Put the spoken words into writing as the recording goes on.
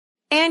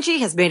Angie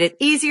has made it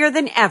easier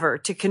than ever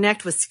to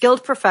connect with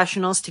skilled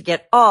professionals to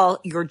get all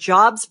your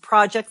jobs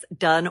projects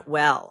done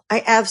well.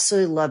 I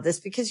absolutely love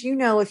this because,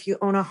 if you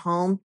own a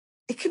home,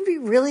 it can be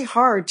really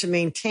hard to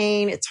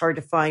maintain. It's hard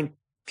to find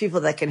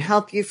people that can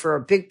help you for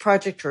a big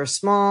project or a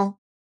small.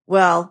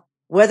 Well,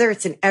 whether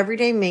it's in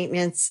everyday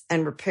maintenance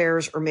and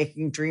repairs or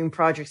making dream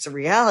projects a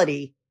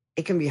reality,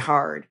 it can be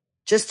hard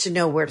just to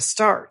know where to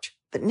start.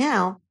 But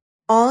now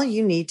all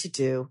you need to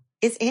do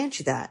is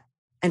Angie that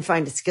and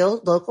find a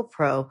skilled local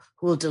pro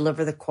who will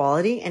deliver the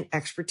quality and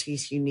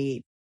expertise you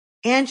need.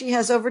 Angie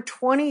has over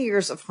 20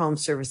 years of home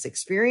service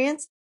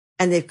experience,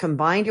 and they've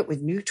combined it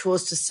with new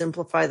tools to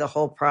simplify the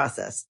whole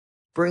process.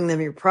 Bring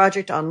them your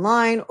project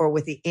online or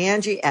with the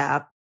Angie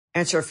app,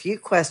 answer a few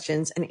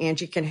questions, and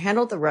Angie can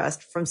handle the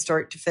rest from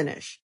start to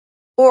finish.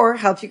 Or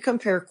help you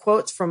compare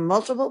quotes from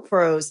multiple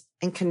pros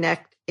and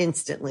connect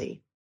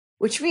instantly,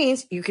 which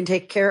means you can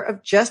take care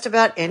of just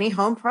about any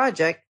home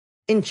project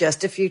in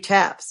just a few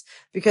taps.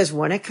 Because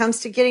when it comes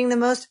to getting the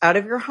most out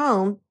of your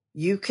home,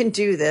 you can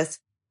do this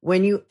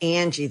when you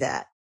Angie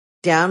that.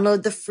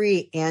 Download the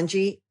free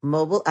Angie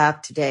mobile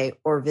app today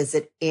or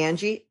visit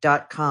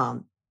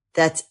Angie.com.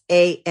 That's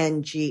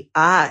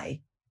ANGI.com.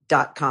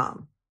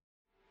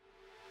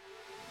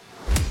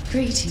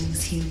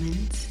 Greetings,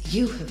 humans.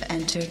 You have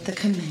entered the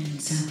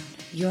Command Zone,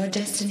 your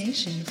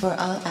destination for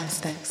all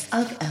aspects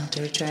of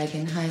Elder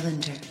Dragon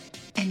Highlander.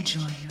 Enjoy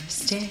your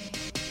stay.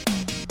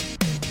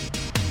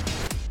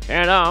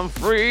 And I'm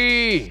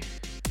free.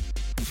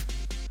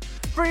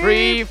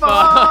 Free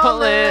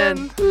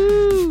falling.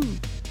 Woo.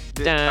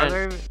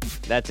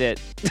 That's it.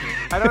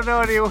 I don't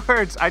know any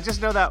words. I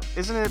just know that.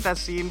 Isn't it that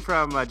scene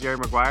from Jerry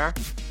Maguire?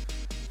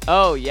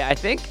 Oh, yeah, I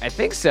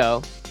think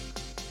so.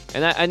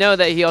 And I know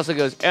that he also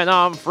goes, and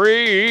I'm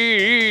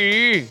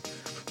free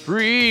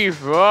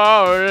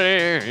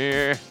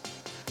falling.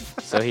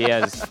 So he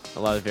has a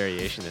lot of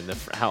variation in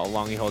how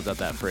long he holds up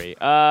that free.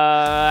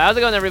 How's it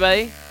going,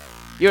 everybody?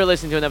 You're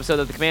listening to an episode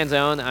of The Command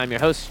Zone. I'm your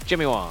host,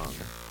 Jimmy Wong.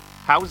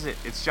 How's it?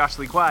 It's Josh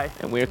Lee Kwai.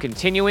 And we're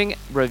continuing,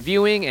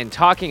 reviewing, and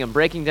talking and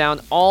breaking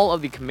down all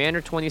of the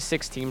Commander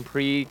 2016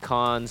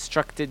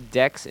 pre-constructed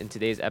decks in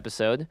today's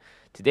episode.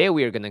 Today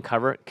we are going to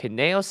cover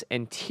Kynaios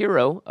and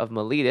Tiro of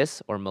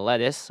Meletis, or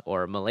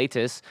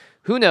Meletis.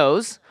 Who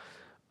knows?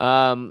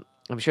 I'm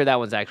sure that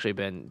one's actually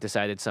been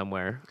decided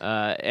somewhere.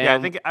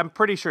 I'm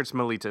pretty sure it's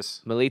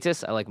Meletis.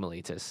 Meletis? I like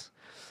Meletis.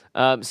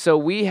 So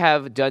we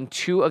have done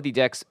 2 of the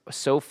decks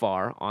so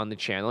far on the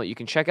channel. You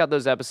can check out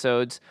those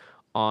episodes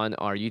on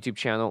our YouTube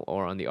channel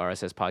or on the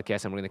RSS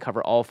podcast, and we're going to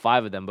cover all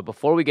 5 of them. But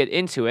before we get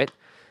into it,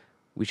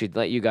 we should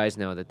let you guys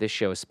know that this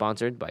show is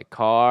sponsored by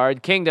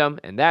Card Kingdom,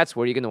 and that's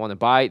where you're going to want to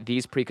buy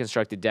these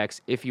pre-constructed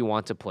decks if you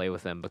want to play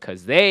with them,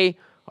 because they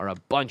are a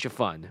bunch of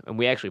fun, and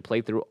we actually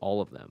played through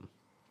all of them.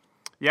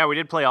 Yeah, we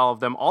did play all of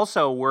them.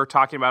 Also, we're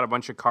talking about a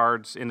bunch of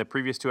cards in the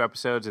previous 2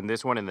 episodes and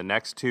this one and the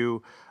next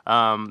 2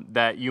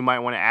 that you might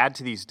want to add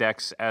to these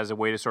decks as a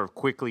way to sort of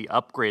quickly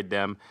upgrade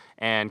them,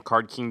 and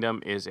Card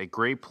Kingdom is a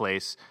great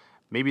place,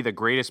 maybe the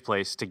greatest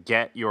place, to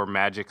get your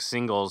Magic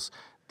singles.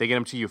 They get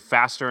them to you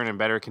faster and in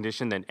better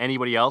condition than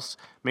anybody else.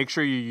 Make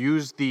sure you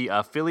use the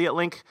affiliate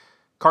link,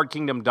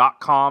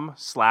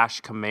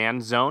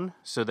 cardkingdom.com/command zone,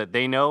 so that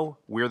they know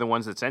we're the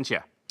ones that sent you.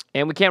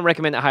 And we can't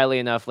recommend it highly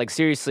enough.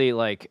 Seriously,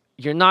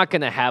 you're not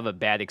going to have a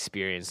bad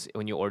experience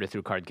when you order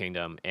through Card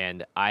Kingdom.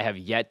 And I have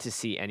yet to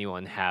see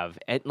anyone have,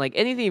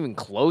 anything even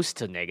close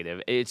to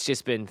negative. It's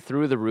just been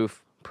through the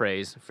roof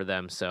praise for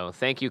them. So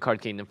thank you,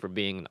 Card Kingdom, for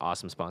being an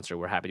awesome sponsor.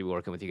 We're happy to be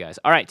working with you guys.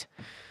 All right,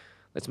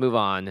 let's move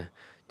on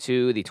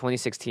to the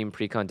 2016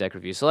 Precon deck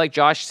review. So like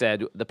Josh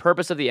said, the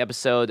purpose of the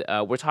episode,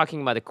 we're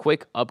talking about a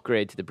quick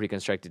upgrade to the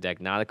pre-constructed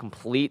deck, not a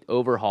complete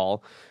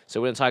overhaul.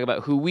 So we're going to talk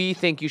about who we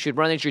think you should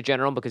run as your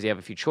general because you have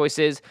a few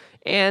choices,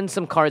 and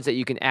some cards that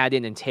you can add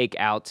in and take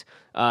out.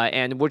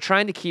 And we're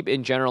trying to keep,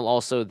 in general,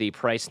 also the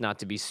price not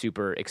to be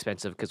super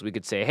expensive, because we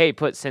could say, hey,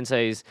 put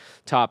Sensei's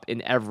top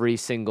in every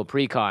single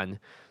Precon,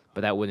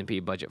 but that wouldn't be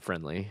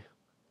budget-friendly.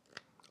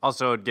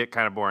 Also, it'd get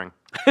kind of boring.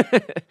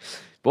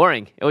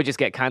 Boring. It would just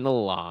get kind of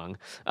long.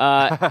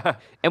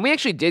 And we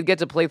actually did get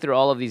to play through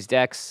all of these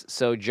decks.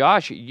 So,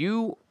 Josh,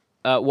 we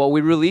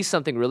released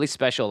something really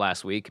special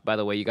last week. By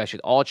the way, you guys should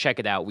all check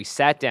it out. We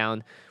sat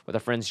down with our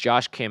friends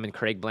Josh Kim and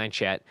Craig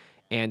Blanchett,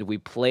 and we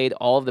played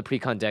all of the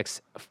Precon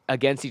decks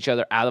against each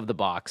other out of the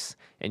box.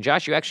 And,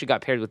 Josh, you actually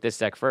got paired with this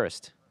deck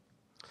first.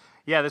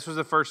 Yeah, this was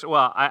the first.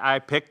 Well, I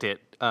picked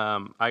it.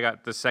 I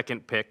got the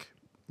second pick.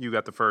 You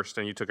got the first,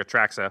 and you took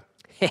Atraxa.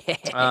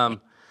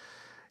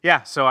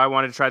 Yeah, so I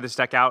wanted to try this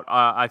deck out.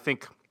 I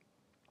think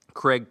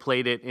Craig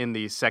played it in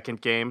the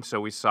second game,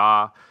 so we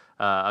saw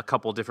a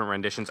couple different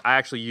renditions. I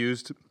actually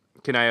used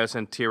Kynaios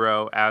and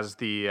Tiro as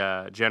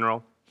the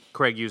general.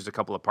 Craig used a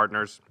couple of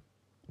partners.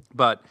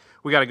 But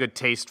we got a good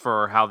taste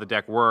for how the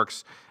deck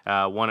works,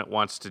 what it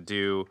wants to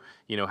do,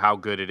 how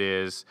good it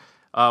is.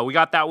 We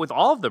got that with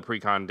all of the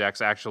Precon decks,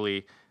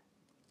 actually.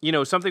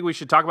 Something we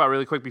should talk about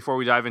really quick before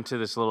we dive into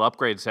this little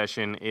upgrade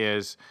session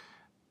is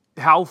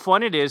how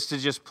fun it is to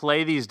just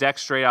play these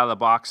decks straight out of the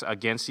box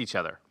against each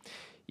other.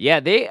 Yeah,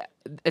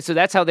 so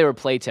that's how they were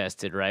play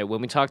tested, right?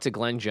 When we talked to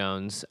Glenn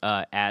Jones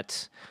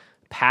at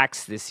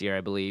PAX this year,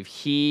 I believe,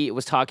 he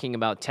was talking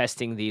about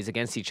testing these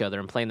against each other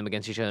and playing them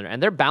against each other.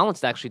 And they're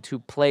balanced actually to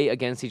play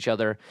against each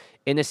other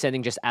in a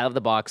setting just out of the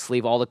box,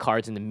 leave all the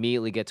cards, and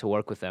immediately get to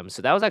work with them.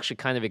 So that was actually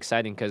kind of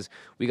exciting because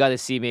we got to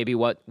see maybe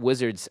what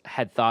Wizards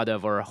had thought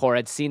of or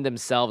had seen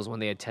themselves when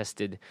they had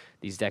tested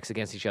these decks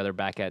against each other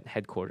back at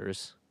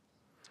headquarters.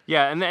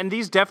 Yeah, and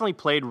these definitely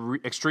played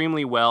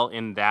extremely well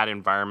in that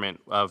environment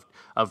of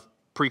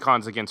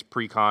precons against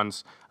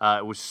precons.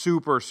 It was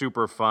super,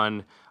 super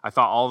fun. I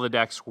thought all the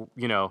decks,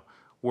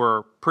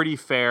 were pretty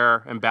fair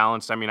and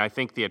balanced. I mean, I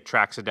think the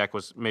Atraxa deck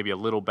was maybe a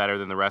little better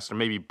than the rest, or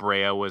maybe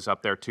Brea was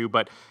up there too,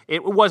 but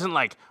it wasn't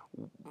like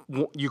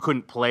you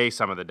couldn't play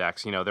some of the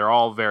decks. They're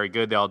all very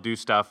good. They all do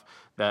stuff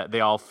that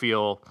they all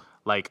feel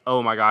like,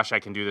 oh my gosh,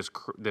 I can do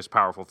this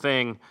powerful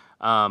thing.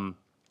 And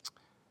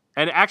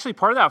actually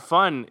part of that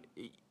fun,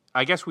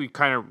 I guess we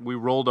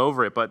rolled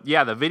over it, but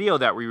yeah, the video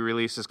that we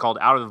released is called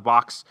Out of the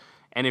Box.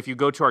 And if you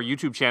go to our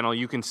YouTube channel,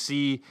 you can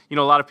see, a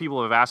lot of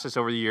people have asked us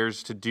over the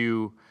years to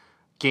do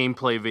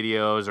gameplay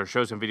videos or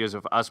show some videos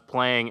of us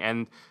playing.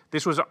 And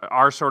this was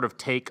our sort of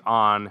take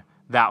on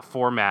that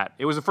format.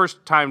 It was the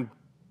first time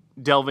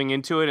delving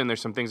into it, and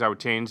there's some things I would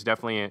change,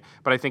 definitely.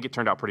 But I think it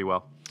turned out pretty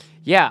well.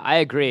 Yeah, I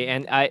agree.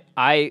 And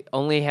I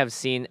only have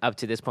seen up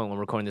to this point when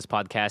recording this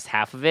podcast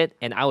half of it,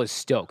 and I was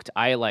stoked.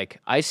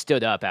 I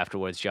stood up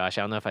afterwards, Josh.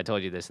 I don't know if I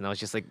told you this, and I was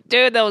just like,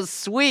 dude, that was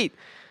sweet.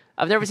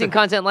 I've never seen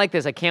content like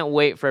this. I can't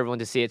wait for everyone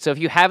to see it. So if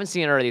you haven't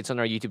seen it already, it's on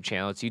our YouTube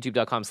channel. It's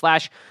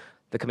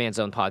youtube.com/The Command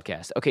Zone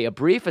Podcast. Okay, a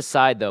brief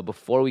aside, though,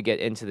 before we get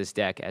into this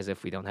deck, as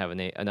if we don't have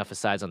enough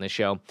asides on this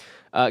show.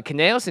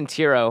 Kynaios and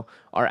Tiro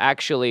are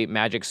actually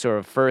Magic's sort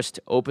of first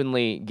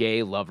openly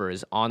gay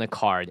lovers on a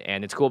card.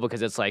 And it's cool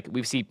because it's like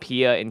we see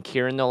Pia and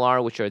Kieran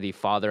Nolar, which are the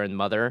father and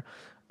mother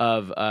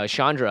of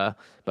Chandra.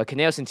 But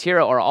Kynaios and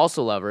Tiro are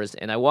also lovers.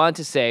 And I wanted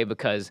to say,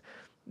 because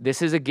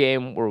this is a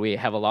game where we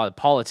have a lot of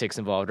politics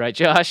involved, right,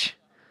 Josh?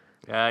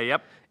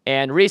 Yep.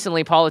 And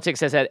recently, politics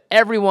has had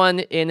everyone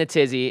in a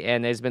tizzy,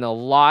 and there's been a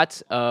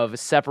lot of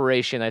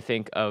separation, I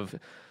think, of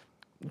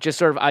just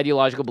sort of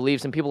ideological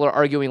beliefs, and people are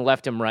arguing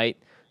left and right.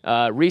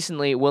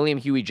 Recently, William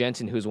Huey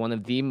Jensen, who's one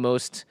of the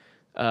most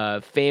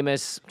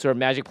famous sort of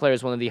Magic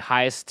players, one of the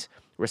highest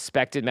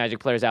respected Magic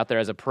players out there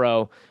as a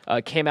pro,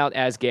 came out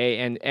as gay,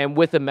 and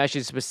with a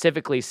message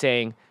specifically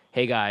saying,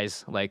 hey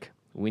guys, like,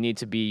 we need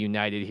to be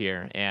united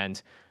here.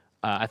 And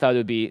I thought it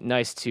would be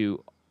nice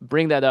to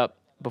bring that up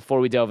before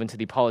we delve into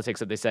the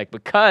politics of this deck,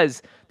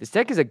 because this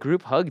deck is a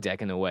group hug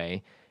deck in a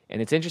way,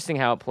 and it's interesting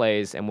how it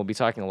plays, and we'll be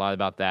talking a lot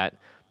about that.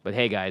 But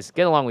hey, guys,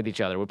 get along with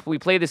each other. We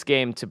play this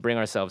game to bring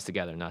ourselves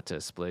together, not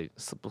to split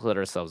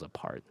ourselves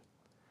apart.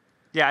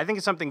 Yeah, I think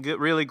it's something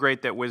really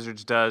great that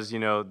Wizards does.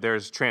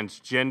 There's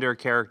transgender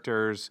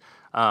characters.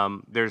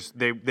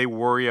 They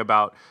worry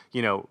about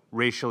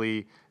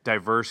racially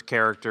diverse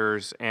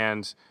characters,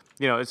 and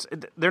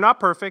they're not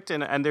perfect,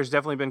 and there's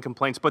definitely been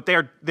complaints, but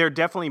they're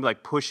definitely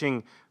like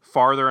pushing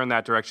farther in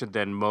that direction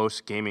than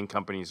most gaming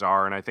companies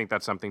are, and I think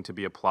that's something to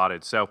be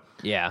applauded. So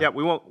yeah,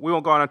 we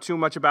won't go on too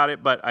much about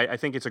it, but I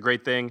think it's a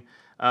great thing.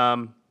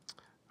 All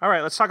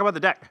right, let's talk about the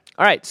deck.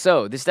 All right,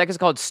 so this deck is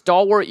called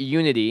Stalwart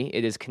Unity.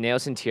 It is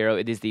Kynaios and Tiro.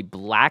 It is the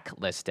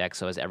blacklist deck,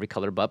 so it has every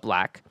color but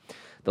black.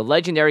 The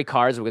legendary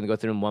cards, we're going to go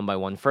through them one by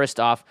one. First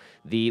off,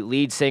 the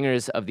lead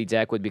singers of the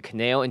deck would be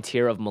Kynaios and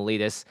Tiro of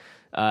Meletis.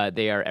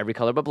 They are every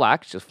color but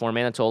black, just 4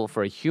 mana total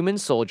for a human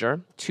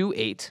soldier,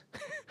 2/8.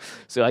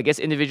 So I guess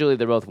individually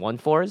they're both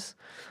 1/4s.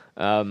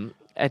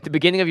 At the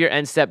beginning of your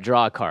end step,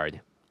 draw a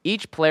card.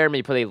 Each player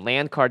may put a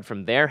land card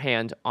from their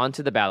hand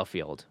onto the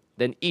battlefield.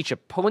 Then each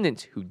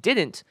opponent who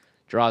didn't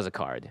draws a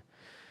card.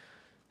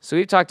 So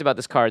we've talked about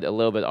this card a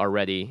little bit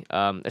already.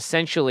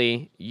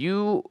 Essentially,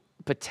 you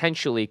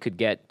potentially could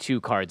get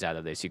 2 cards out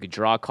of this. You could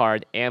draw a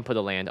card and put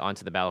a land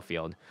onto the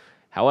battlefield.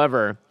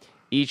 However,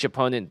 each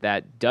opponent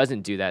that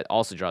doesn't do that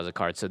also draws a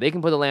card. So they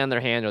can put a land in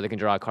their hand or they can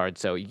draw a card.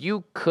 So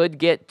you could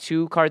get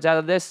 2 cards out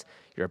of this.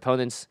 Your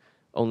opponents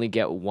only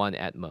get 1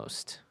 at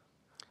most.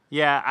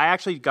 Yeah, I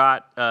actually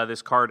got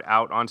this card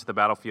out onto the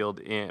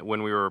battlefield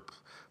when we were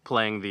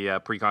playing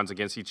the precons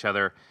against each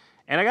other.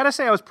 And I got to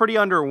say, I was pretty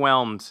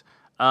underwhelmed.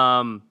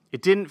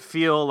 It didn't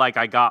feel like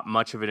I got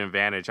much of an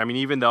advantage. I mean,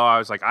 even though I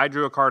was like, I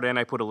drew a card and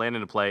I put a land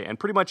into play, and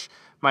pretty much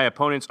my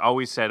opponents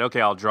always said, okay,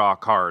 I'll draw a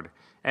card.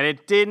 And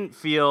it didn't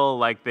feel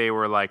like they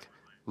were like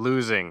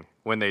losing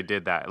when they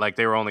did that. Like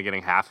they were only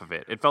getting half of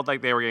it. It felt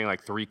like they were getting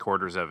like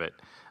 3/4 of it.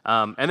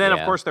 And then,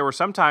 of course, there were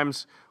some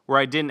times where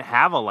I didn't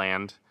have a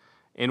land,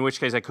 in which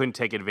case I couldn't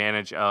take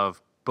advantage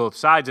of both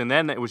sides. And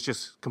then it was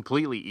just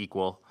completely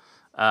equal.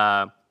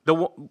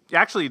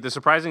 Actually,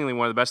 surprisingly,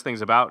 one of the best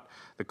things about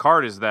the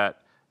card is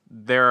that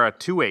they're a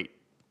 2/8.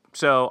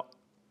 So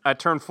at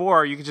turn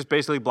 4, you can just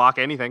basically block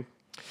anything.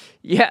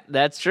 Yeah,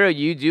 that's true.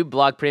 You do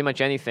block pretty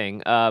much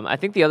anything. I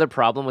think the other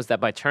problem was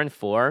that by turn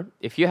 4,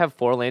 if you have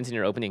 4 lands in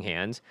your opening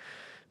hand,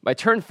 by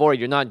turn 4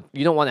 you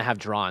don't want to have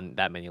drawn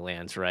that many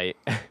lands, right?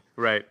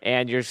 Right.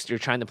 And you're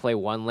trying to play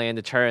one land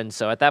a turn.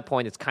 So at that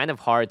point, it's kind of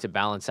hard to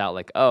balance out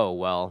like, oh,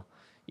 well,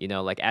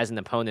 like as an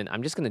opponent,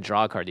 I'm just going to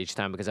draw a card each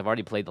time because I've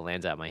already played the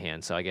lands out of my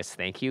hand. So I guess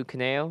thank you,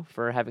 Kynaios,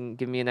 for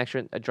given me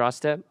a draw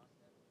step.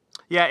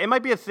 Yeah, it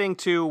might be a thing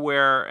too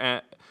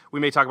where we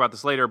may talk about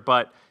this later,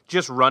 but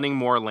just running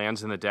more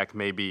lands in the deck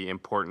may be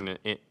important.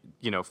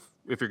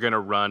 If you're going to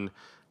run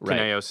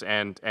Kynaios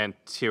and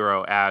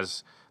Tiro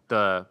as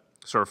the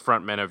sort of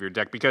front men of your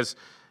deck, because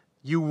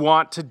you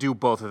want to do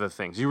both of the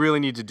things. You really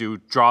need to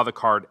draw the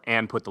card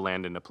and put the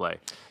land into play.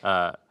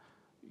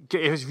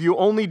 If you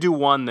only do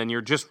one, then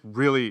you're just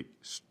really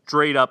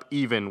straight up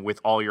even with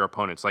all your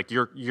opponents. Like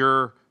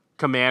your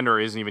commander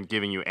isn't even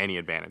giving you any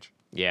advantage.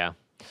 Yeah.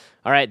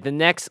 All right, the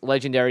next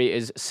legendary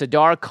is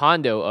Sidar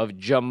Kondo of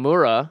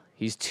Jamura.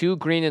 He's 2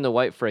 green and a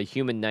white for a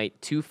human knight,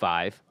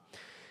 2/5.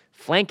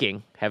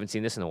 Flanking, haven't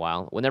seen this in a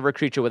while. Whenever a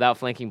creature without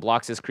flanking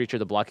blocks this creature,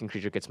 the blocking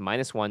creature gets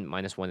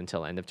 -1/-1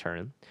 until end of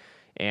turn.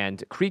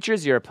 And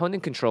creatures your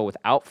opponent control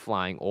without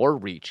flying or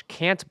reach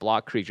can't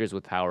block creatures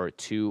with power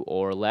 2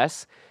 or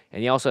less.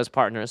 And he also has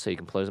partners, so you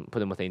can put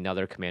them with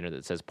another commander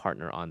that says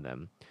partner on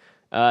them.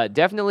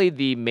 Definitely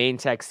the main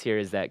text here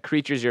is that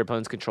creatures your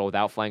opponents control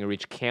without flying or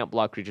reach can't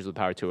block creatures with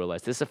power 2 or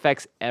less. This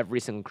affects every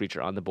single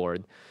creature on the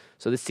board.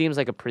 So this seems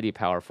like a pretty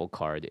powerful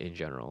card in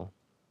general.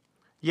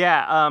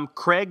 Yeah,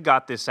 Craig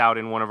got this out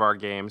in one of our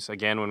games,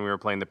 again, when we were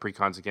playing the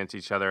precons against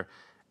each other.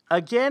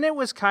 Again, it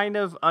was kind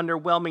of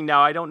underwhelming.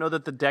 Now, I don't know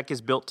that the deck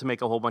is built to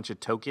make a whole bunch of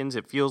tokens.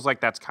 It feels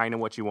like that's kind of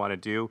what you want to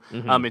do.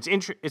 Mm-hmm.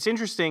 It's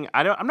interesting.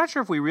 I'm not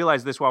sure if we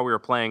realized this while we were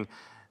playing,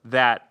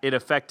 that it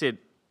affected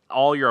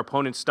all your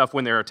opponent's stuff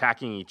when they're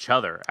attacking each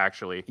other,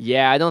 actually.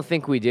 Yeah, I don't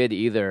think we did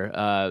either.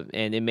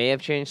 And it may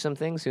have changed some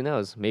things. Who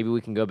knows? Maybe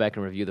we can go back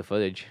and review the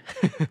footage.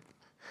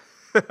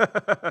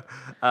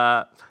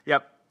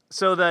 Yep.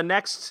 So the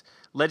next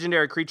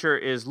legendary creature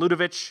is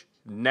Ludovic,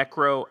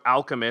 Necro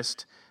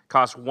Alchemist.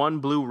 Costs 1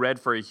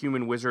 blue-red for a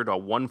human wizard, a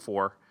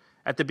 1/4.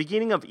 At the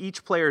beginning of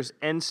each player's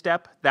end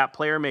step, that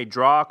player may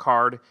draw a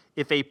card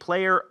if a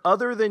player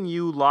other than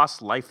you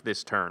lost life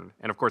this turn.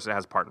 And of course, it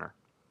has partner.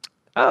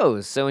 Oh,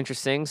 so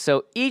interesting.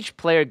 So each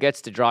player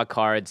gets to draw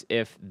cards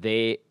if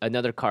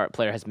another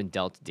player has been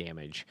dealt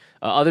damage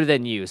other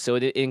than you. So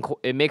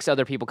it makes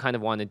other people kind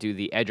of want to do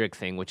the Edric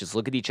thing, which is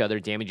look at each other,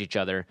 damage each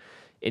other,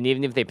 and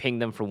even if they ping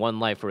them for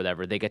 1 life or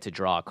whatever, they get to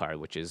draw a card,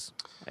 which is,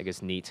 I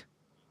guess, neat.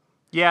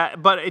 Yeah,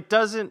 but it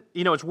doesn't,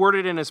 it's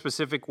worded in a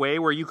specific way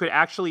where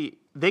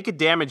they could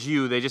damage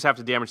you, they just have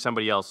to damage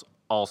somebody else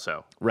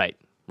also. Right.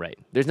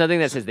 There's nothing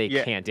that says they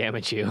can't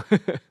damage you.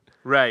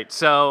 Right,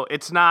 so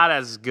it's not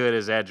as good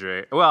as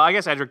Edric. Well, I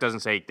guess Edric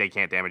doesn't say they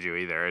can't damage you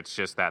either. It's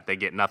just that they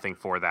get nothing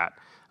for that.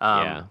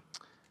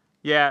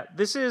 Yeah,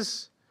 this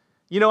is,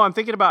 I'm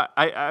thinking about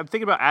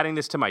adding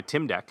this to my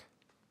Tim deck.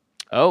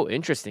 Oh,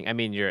 interesting. I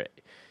mean,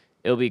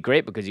 it'll be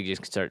great because you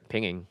just start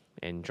pinging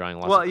and drawing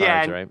lots of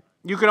cards, right?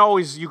 You can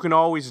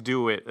always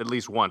do it at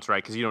least once,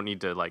 right? Because you don't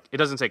need to it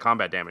doesn't say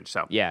combat damage,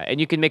 so. Yeah, and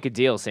you can make a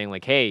deal saying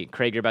like, hey,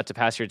 Craig, you're about to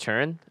pass your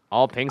turn.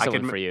 I'll ping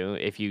someone for you.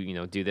 If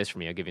you do this for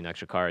me, I'll give you an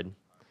extra card.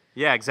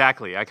 Yeah,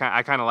 exactly. I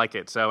kind of like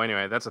it. So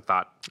anyway, that's a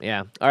thought.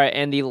 Yeah. All right,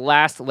 and the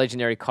last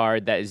legendary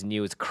card that is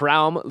new is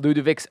Kraum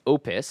Ludovic's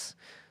Opus.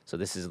 So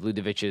this is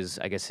Ludovic's,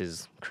 I guess,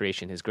 his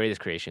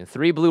greatest creation.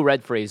 3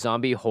 blue-red for a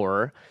zombie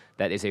horror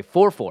that is a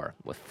 4/4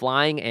 with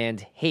flying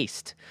and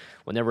haste.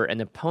 Whenever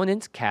an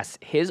opponent casts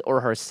his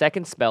or her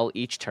second spell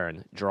each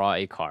turn, draw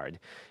a card.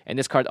 And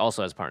this card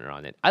also has partner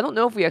on it. I don't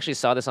know if we actually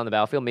saw this on the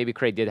battlefield. Maybe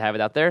Craig did have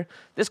it out there.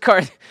 This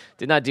card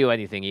did not do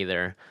anything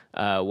either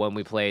when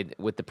we played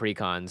with the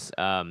precons.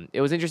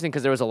 It was interesting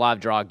because there was a lot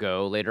of draw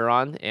go later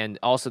on, and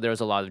also there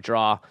was a lot of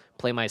draw,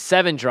 play my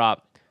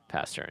 7-drop,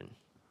 pass turn.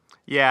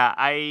 Yeah,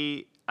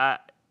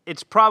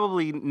 it's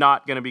probably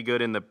not going to be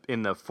good in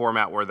the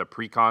format where the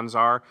precons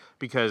are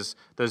because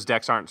those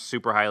decks aren't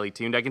super highly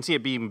tuned. I can see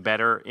it being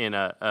better in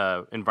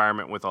a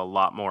environment with a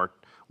lot more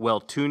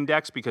well-tuned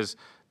decks because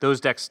those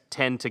decks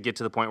tend to get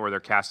to the point where they're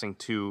casting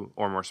 2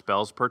 or more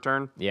spells per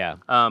turn. Yeah.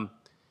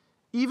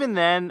 Even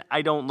then,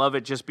 I don't love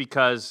it just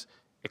because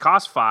it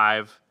costs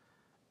 5,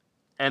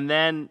 and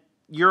then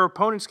your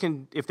opponents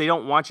can, if they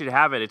don't want you to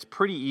have it, it's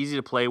pretty easy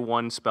to play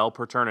 1 spell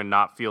per turn and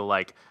not feel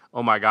like,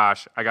 oh my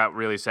gosh, I got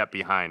really set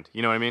behind.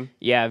 You know what I mean?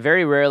 Yeah,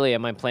 very rarely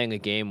am I playing a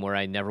game where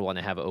I never want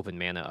to have open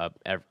mana up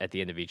at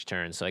the end of each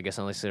turn. So I guess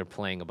unless they're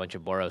playing a bunch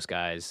of Boros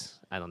guys,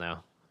 I don't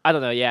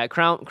know. Yeah,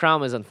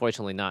 Crown is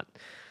unfortunately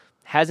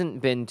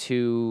hasn't been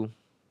too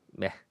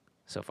meh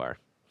so far.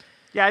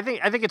 Yeah, I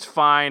think it's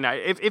fine.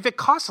 If it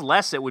costs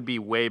less, it would be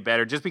way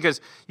better just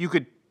because you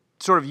could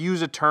sort of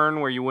use a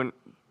turn where you wouldn't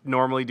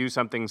normally do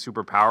something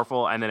super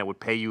powerful and then it would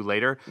pay you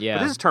later. Yeah.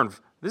 But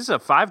this is a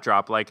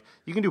 5-drop. Like,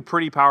 you can do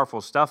pretty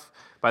powerful stuff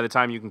by the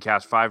time you can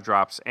cast 5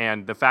 drops.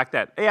 And the fact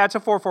that, it's a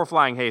 4/4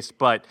 flying haste,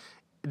 but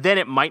then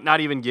it might not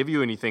even give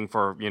you anything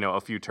for,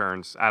 a few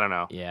turns. I don't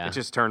know. Yeah. It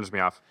just turns me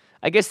off.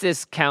 I guess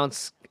this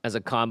counts as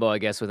a combo, I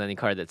guess, with any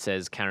card that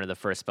says counter the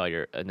first spell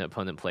an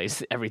opponent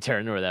plays every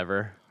turn or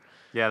whatever.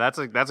 Yeah, that's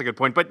a good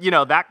point. But,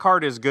 that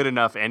card is good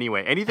enough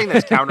anyway. Anything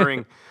that's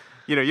countering...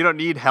 you don't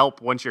need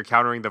help once you're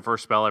countering the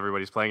first spell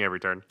everybody's playing every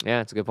turn. Yeah,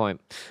 that's a good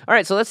point. All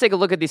right, so let's take a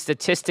look at the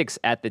statistics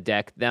at the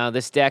deck. Now,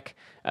 this deck,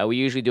 we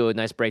usually do a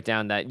nice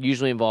breakdown that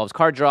usually involves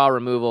card draw,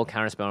 removal,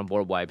 counterspell, and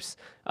board wipes.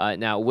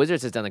 Now,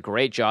 Wizards has done a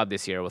great job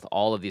this year with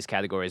all of these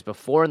categories.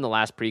 Before in the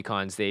last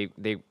precons,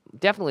 they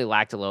definitely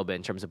lacked a little bit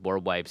in terms of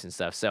board wipes and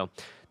stuff. So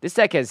this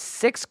deck has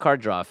 6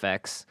 card draw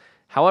effects.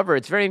 However,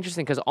 it's very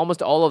interesting because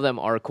almost all of them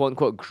are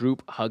quote-unquote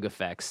group hug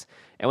effects.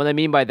 And what I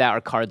mean by that are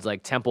cards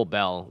like Temple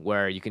Bell,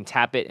 where you can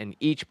tap it and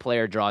each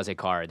player draws a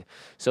card.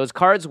 So it's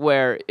cards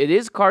where it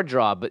is card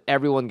draw, but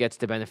everyone gets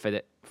to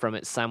benefit from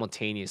it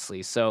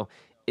simultaneously. So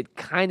it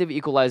kind of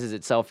equalizes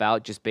itself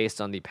out just based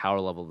on the power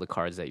level of the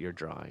cards that you're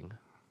drawing.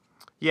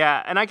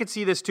 Yeah, and I could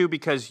see this too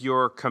because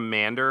your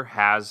commander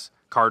has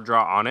card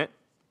draw on it.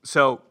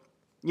 So,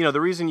 the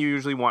reason you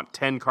usually want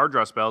 10 card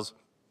draw spells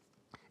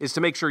is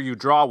to make sure you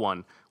draw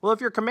one. Well, if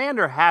your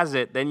commander has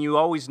it, then you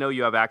always know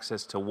you have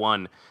access to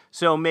one.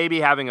 So maybe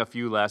having a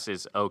few less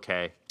is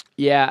okay.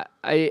 Yeah,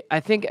 I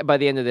think by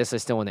the end of this, I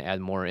still want to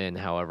add more in,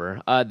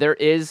 however. There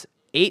is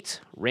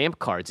 8 ramp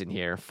cards in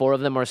here. 4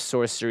 of them are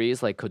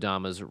sorceries, like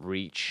Kodama's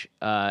Reach,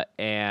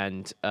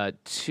 and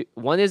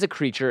 1 is a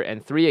creature,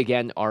 and 3,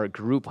 again, are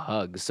group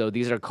hugs. So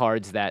these are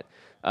cards that,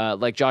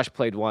 like Josh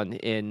played one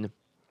in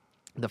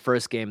the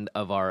first game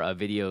of our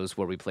videos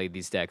where we played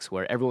these decks,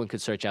 where everyone could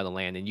search out a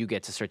land, and you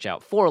get to search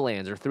out 4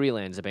 lands or 3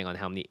 lands, depending on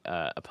how many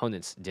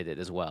opponents did it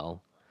as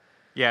well.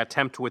 Yeah,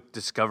 attempt with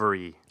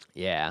discovery.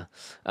 Yeah.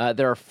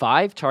 There are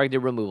 5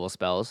 targeted removal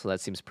spells, so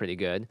that seems pretty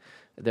good.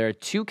 There are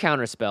 2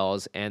 counter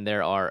spells, and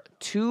there are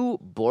 2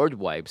 board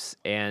wipes.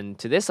 And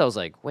to this, I was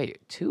like, wait,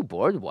 2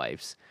 board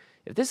wipes?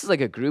 If this is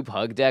like a group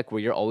hug deck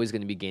where you're always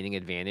going to be gaining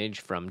advantage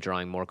from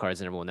drawing more cards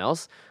than everyone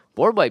else,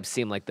 board wipes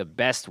seem like the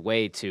best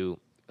way to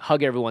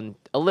hug everyone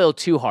a little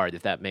too hard,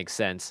 if that makes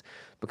sense.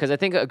 Because I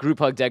think a group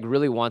hug deck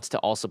really wants to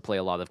also play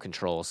a lot of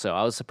control. So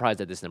I was surprised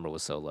that this number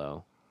was so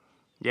low.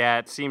 Yeah,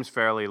 it seems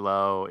fairly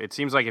low. It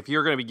seems like if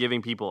you're going to be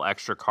giving people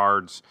extra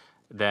cards,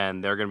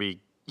 then they're going to be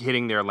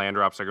hitting their land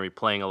drops. They're going to be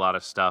playing a lot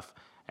of stuff,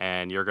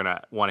 and you're going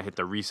to want to hit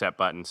the reset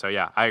button. So,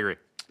 yeah, I agree.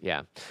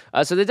 Yeah.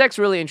 So the deck's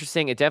really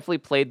interesting. It definitely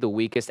played the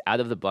weakest out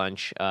of the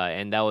bunch,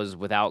 and that was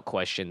without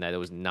question that it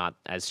was not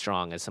as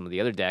strong as some of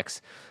the other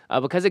decks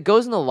because it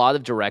goes in a lot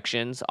of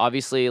directions.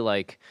 Obviously,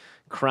 like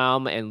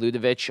Kraum and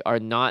Ludovic are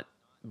not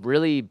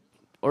really,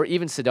 or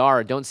even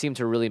Sidar, don't seem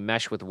to really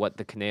mesh with what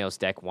the Kynaios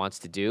deck wants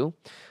to do.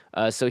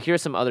 So here are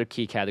some other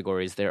key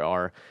categories. There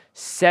are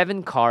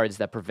 7 cards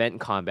that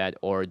prevent combat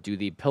or do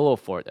the Pillow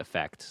Fort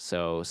effect.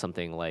 So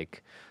something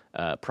like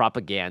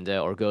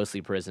Propaganda or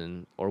Ghostly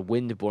Prison or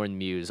Windborne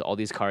Muse. All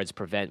these cards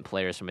prevent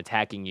players from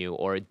attacking you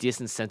or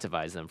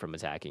disincentivize them from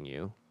attacking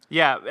you.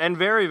 Yeah, and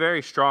very,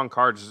 very strong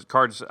cards.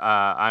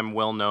 I'm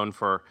well known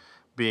for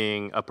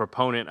being a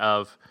proponent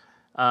of.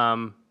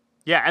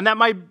 Yeah, and that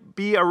might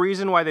be a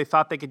reason why they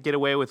thought they could get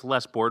away with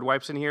less board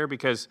wipes in here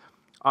because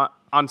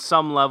on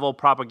some level,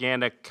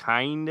 Propaganda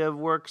kind of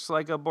works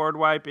like a board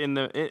wipe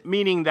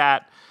meaning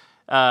that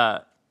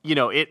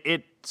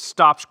it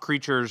stops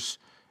creatures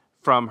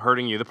from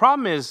hurting you. The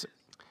problem is,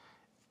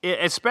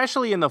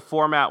 especially in the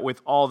format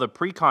with all the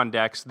precon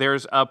decks,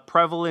 there's a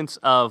prevalence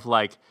of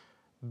like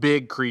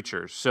big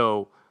creatures.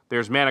 So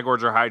there's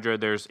Managorger Hydra,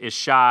 there's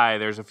Ishai,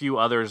 there's a few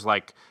others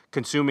like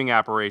Consuming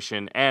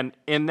Apparition, and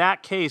in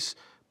that case,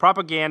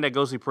 Propaganda,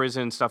 Ghostly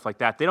Prison, stuff like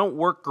that, they don't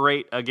work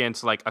great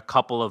against like a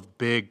couple of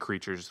big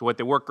creatures. What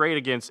they work great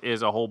against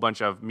is a whole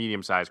bunch of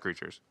medium-sized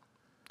creatures.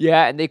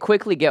 Yeah, and they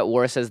quickly get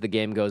worse as the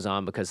game goes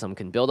on because someone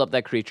can build up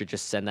that creature,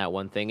 just send that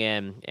one thing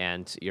in,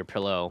 and your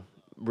pillow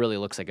really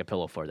looks like a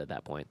pillow fort at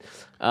that point.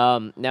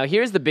 Now,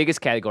 here's the biggest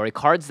category,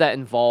 cards that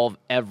involve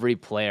every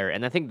player,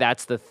 and I think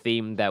that's the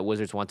theme that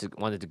Wizards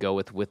wanted to go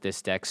with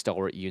this deck,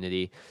 Stalwart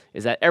Unity,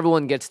 is that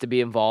everyone gets to be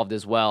involved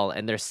as well,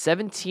 and there's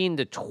 17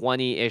 to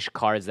 20-ish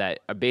cards that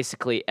are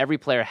basically every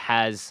player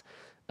has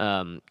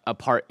a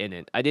part in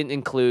it. I didn't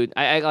include.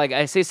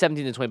 I say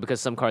 17 to 20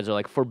 because some cards are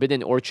like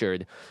Forbidden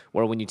Orchard,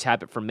 where when you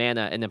tap it for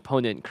mana, an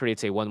opponent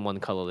creates a 1/1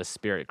 colorless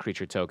spirit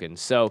creature token.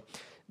 So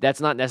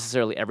that's not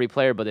necessarily every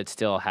player, but it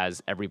still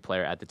has every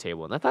player at the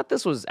table. And I thought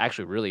this was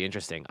actually really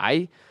interesting.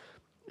 I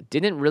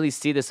didn't really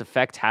see this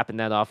effect happen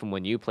that often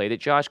when you played it,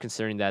 Josh,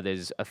 considering that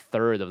is a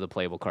third of the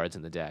playable cards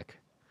in the deck.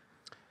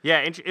 Yeah,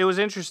 it was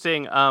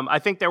interesting. I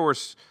think there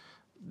was.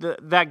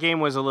 That game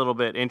was a little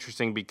bit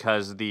interesting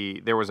because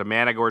there was a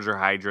Managorger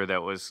Hydra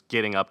that was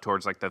getting up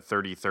towards like the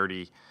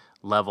 30-30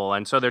 level,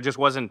 and so there just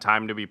wasn't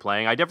time to be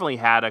playing. I definitely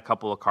had a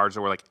couple of cards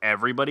that were like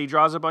everybody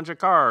draws a bunch of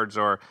cards,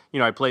 or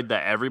I played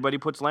the everybody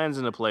puts lands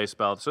into play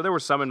spell. So there were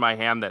some in my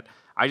hand that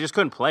I just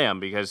couldn't play them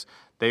because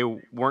they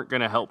weren't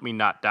going to help me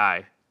not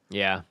die.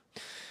 Yeah.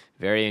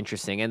 Very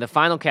interesting. And the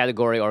final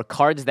category are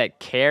cards that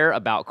care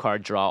about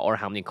card draw or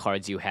how many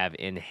cards you have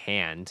in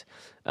hand.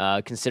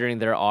 Considering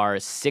there are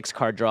 6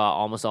 card draw,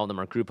 almost all of them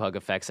are group hug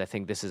effects, I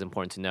think this is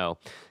important to know.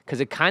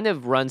 Because it kind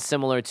of runs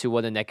similar to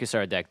what a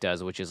Nekusar deck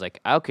does, which is like,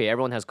 okay,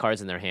 everyone has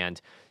cards in their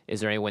hand. Is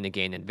there any way to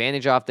gain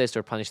advantage off this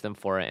or punish them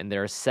for it? And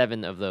there are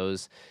 7 of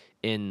those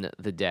in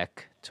the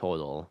deck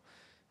total.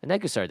 a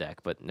Negusar deck,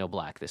 but no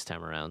black this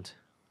time around.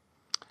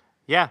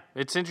 Yeah,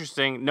 it's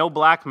interesting. No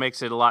black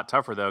makes it a lot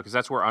tougher though, because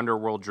that's where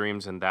Underworld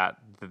Dreams and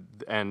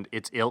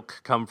its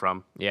ilk come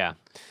from. Yeah.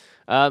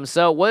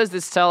 So what does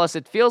this tell us?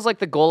 It feels like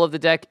the goal of the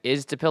deck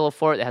is to Pillow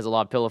Fort. It has a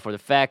lot of Pillow Fort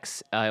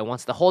effects. It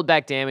wants to hold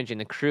back damage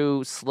and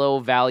accrue slow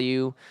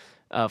value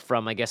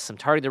from, I guess, some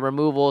targeted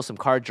removal, some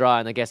card draw,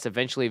 and I guess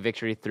eventually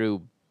victory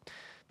through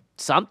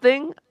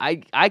something.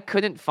 I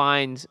couldn't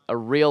find a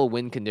real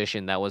win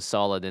condition that was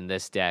solid in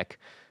this deck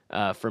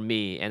for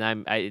me,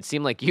 and it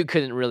seemed like you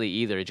couldn't really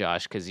either,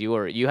 Josh, because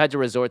you had to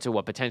resort to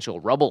a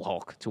potential Rubble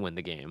Hulk to win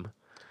the game.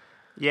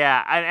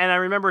 Yeah, and I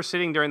remember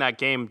sitting during that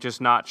game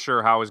just not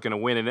sure how I was going to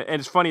win. And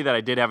it's funny that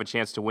I did have a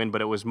chance to win,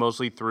 but it was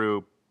mostly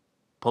through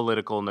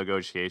political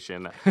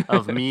negotiation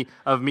of me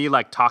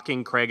like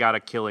talking Craig out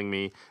of killing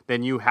me.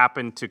 Then you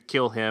happen to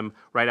kill him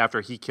right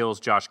after he kills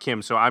Josh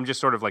Kim. So I'm just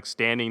sort of like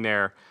standing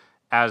there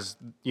as,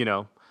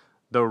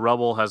 the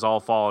rubble has all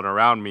fallen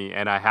around me,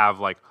 and I have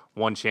like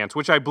one chance,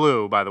 which I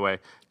blew, by the way,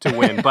 to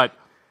win. But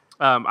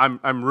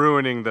I'm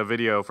ruining the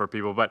video for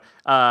people. But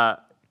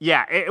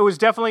yeah, it was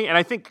definitely, and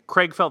I think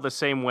Craig felt the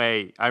same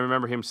way. I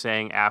remember him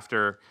saying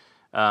after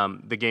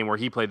the game where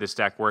he played this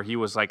deck, where he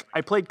was like,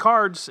 I played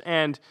cards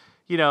and,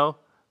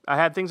 I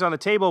had things on the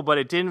table, but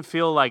it didn't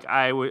feel like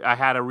I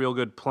had a real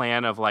good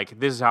plan of like,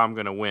 this is how I'm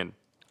going to win.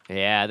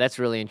 Yeah, that's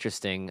really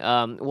interesting.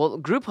 Well,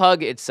 Group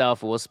Hug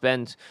itself, we'll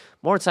spend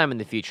more time in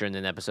the future in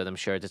an episode, I'm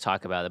sure, to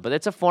talk about it. But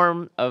it's a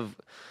form of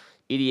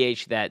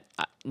EDH that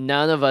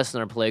none of us in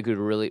our play group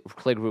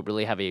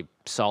really have a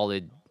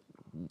solid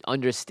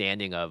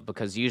understanding of,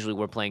 because usually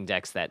we're playing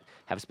decks that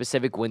have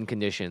specific win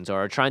conditions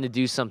or are trying to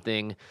do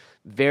something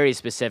very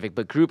specific.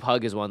 But Group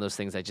Hug is one of those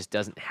things that just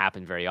doesn't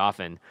happen very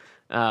often,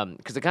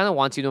 because it kind of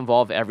wants you to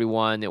involve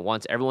everyone. It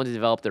wants everyone to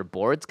develop their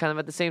boards kind of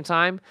at the same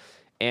time.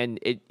 And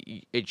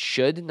it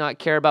should not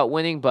care about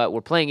winning, but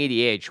we're playing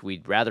EDH.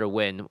 We'd rather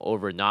win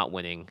over not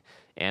winning.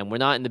 And we're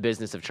not in the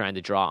business of trying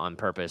to draw on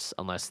purpose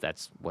unless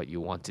that's what you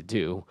want to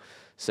do.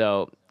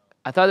 So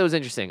I thought it was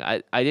interesting.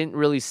 I didn't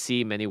really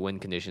see many win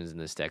conditions in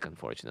this deck,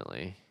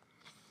 unfortunately.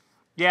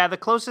 Yeah, the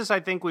closest I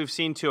think we've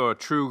seen to a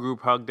true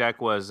Group Hug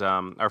deck was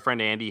our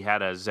friend Andy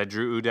had a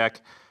Zedruu deck,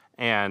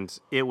 and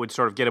it would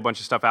sort of get a bunch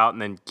of stuff out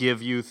and then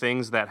give you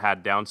things that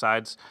had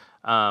downsides.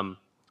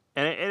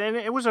 And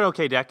it was an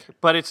okay deck,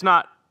 but it's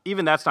not,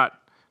 even that's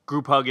not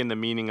Group Hug in the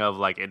meaning of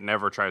like it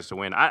never tries to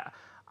win.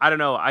 I don't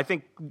know. I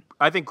think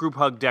Group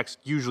Hug decks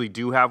usually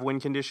do have win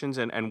conditions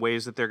and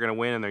ways that they're going to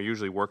win, and they're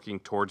usually working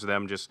towards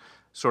them just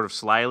sort of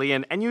slyly.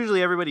 And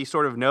usually everybody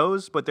sort of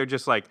knows, but they're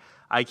just like,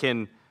 I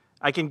can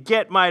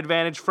get my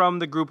advantage from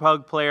the Group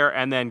Hug player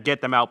and then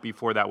get them out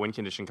before that win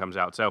condition comes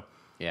out. So,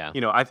 yeah,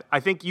 I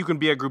think you can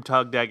be a Group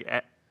Hug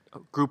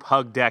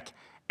deck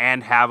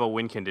and have a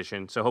win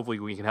condition. So hopefully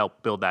we can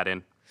help build that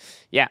in.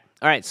 Yeah.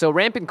 All right. So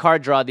ramp and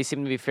card draw, these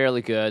seem to be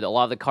fairly good. A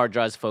lot of the card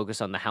draws focus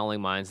on the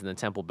Howling Mines and the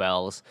Temple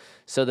Bells.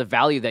 So the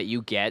value that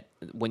you get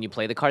when you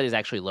play the card is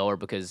actually lower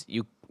because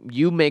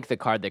you make the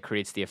card that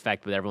creates the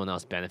effect, but everyone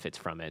else benefits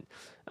from it.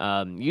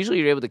 Usually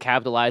you're able to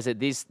capitalize it.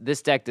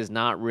 This deck does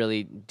not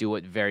really do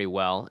it very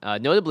well.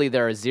 Notably,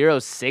 there are 0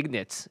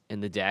 signets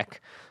in the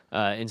deck.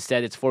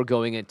 Instead, it's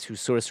foregoing it to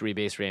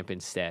sorcery-based ramp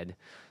instead.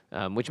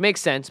 Which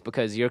makes sense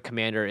because your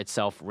commander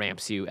itself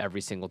ramps you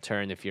every single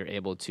turn if you're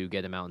able to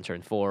get him out in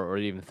turn 4 or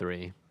even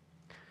 3.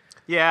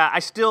 Yeah, I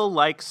still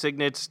like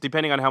signets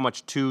depending on how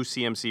much 2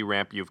 CMC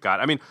ramp you've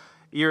got. I mean,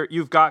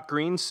 you've got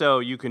green, so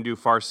you can do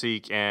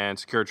Farseek and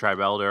Secure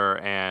Tribe Elder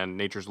and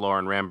Nature's Lore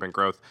and Rampant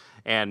Growth,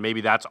 and maybe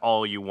that's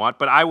all you want.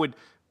 But I would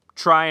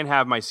try and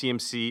have my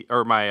CMC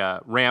or my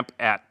ramp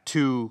at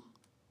 2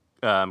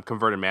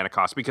 converted mana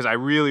cost because I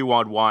really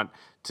would want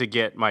to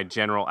get my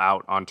general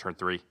out on turn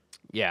 3.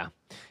 Yeah,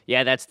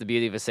 that's the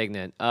beauty of a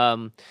signet,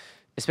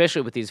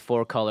 especially with these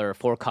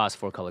 4-cost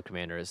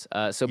commanders.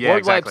 So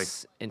board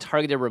wipes and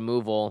targeted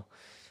removal.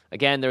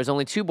 Again, there's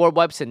only 2 board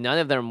wipes, and none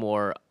of them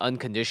were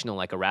unconditional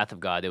like a Wrath of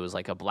God. It was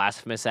like a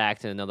Blasphemous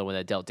Act and another one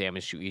that dealt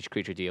damage to each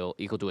creature deal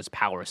equal to its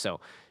power. So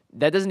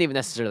that doesn't even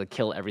necessarily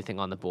kill everything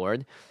on the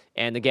board.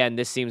 And again,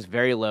 this seems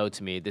very low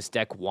to me. This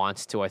deck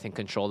wants to, I think,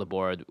 control the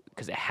board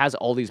because it has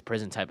all these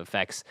prison-type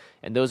effects,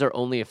 and those are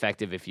only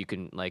effective if you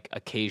can like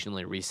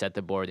occasionally reset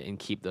the board and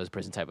keep those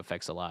prison-type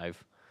effects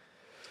alive.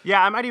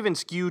 Yeah, I might even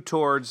skew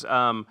towards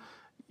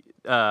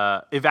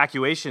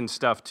evacuation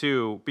stuff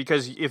too,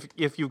 because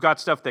if you've got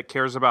stuff that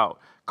cares about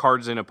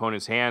cards in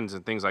opponents' hands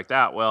and things like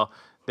that, well,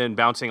 then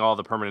bouncing all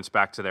the permanents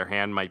back to their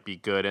hand might be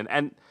good.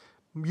 And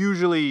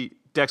usually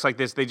decks like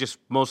this, they just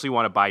mostly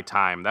want to buy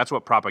time. That's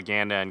what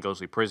Propaganda and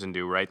Ghostly Prison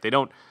do, right? They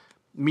don't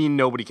mean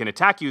nobody can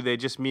attack you. They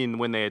just mean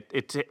when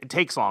it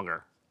takes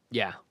longer.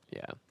 Yeah.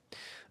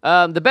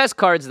 The best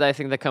cards that I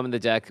think that come in the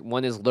deck,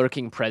 one is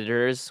Lurking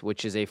Predators,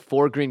 which is a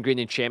 4-green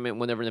enchantment.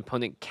 Whenever an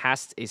opponent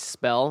casts a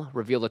spell,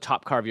 reveal the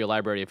top card of your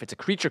library. If it's a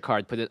creature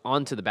card, put it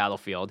onto the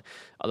battlefield.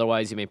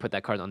 Otherwise, you may put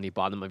that card on the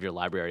bottom of your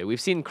library.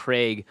 We've seen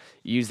Craig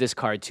use this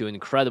card to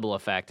incredible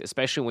effect,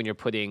 especially when you're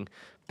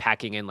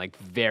packing in like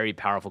very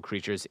powerful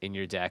creatures in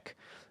your deck.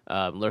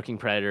 Lurking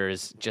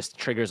Predators just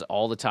triggers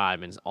all the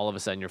time, and all of a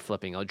sudden you're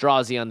flipping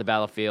Eldrazi on the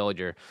battlefield,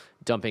 you're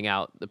dumping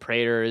out the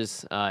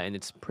Predators, and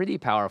it's pretty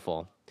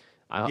powerful.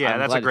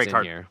 That's a great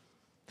card. Here.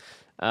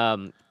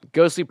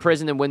 Ghostly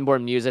Prison and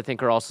Windborne Muse, I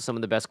think, are also some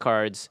of the best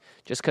cards,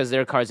 just because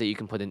they're cards that you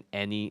can put in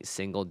any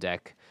single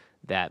deck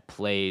that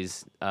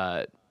plays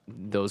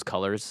those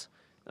colors.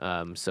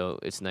 So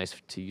it's nice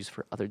to use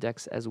for other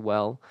decks as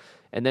well.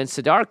 And then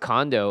Sidar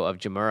Kondo of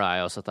Jamura,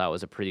 I also thought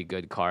was a pretty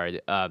good card.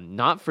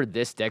 Not for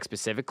this deck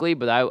specifically,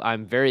 but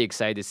I'm very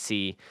excited to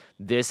see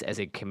this as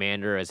a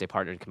commander, as a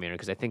partnered commander,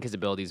 because I think his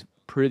ability is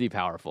pretty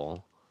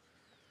powerful.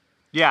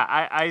 Yeah,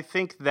 I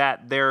think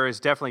that there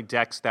is definitely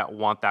decks that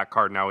want that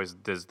card. Now,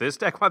 does this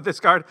deck want this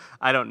card?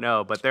 I don't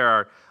know, but there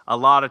are a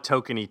lot of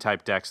tokeny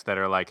type decks that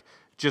are like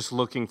just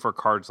looking for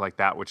cards like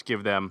that, which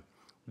give them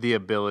the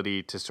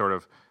ability to sort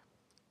of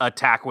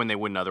attack when they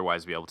wouldn't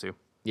otherwise be able to.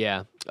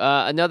 Yeah.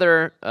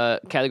 Another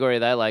category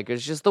that I like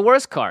is just the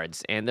worst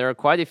cards, and there are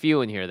quite a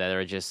few in here that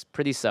are just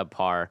pretty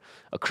subpar.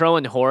 A Crow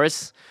and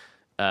Horse,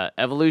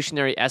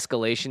 Evolutionary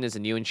Escalation is a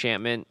new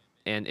enchantment,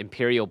 and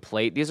Imperial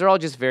Plate. These are all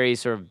just very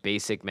sort of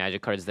basic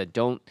Magic cards that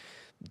don't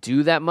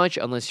do that much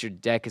unless your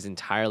deck is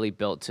entirely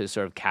built to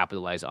sort of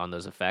capitalize on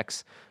those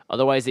effects.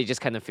 Otherwise, they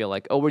just kind of feel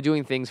like, oh, we're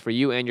doing things for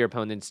you and your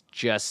opponents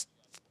just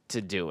to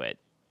do it.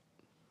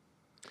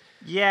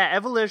 Yeah,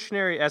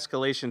 Evolutionary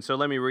Escalation. So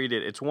let me read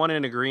it. It's 1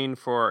 and a green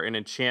for an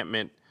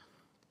enchantment.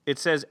 It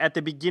says, at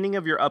the beginning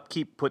of your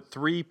upkeep, put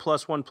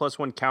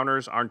 3+1/+1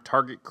 counters on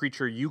target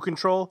creature you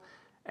control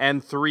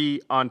and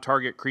 3 on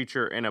target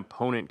creature an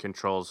opponent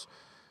controls.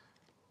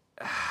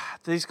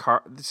 These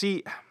cards,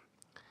 see,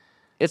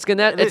 it's an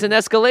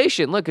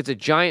escalation. Look, it's a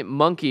giant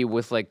monkey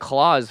with like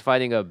claws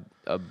fighting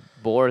a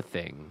boar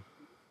thing.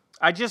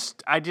 I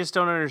just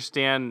don't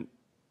understand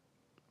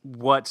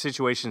what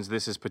situations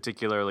this is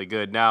particularly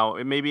good. Now,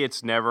 maybe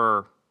it's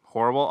never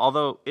horrible,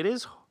 although it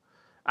is.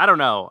 I don't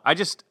know.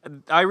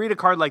 I read a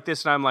card like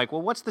this and I'm like,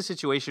 well, what's the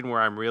situation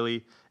where I'm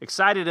really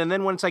excited? And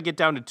then once I get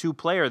down to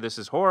 2-player, this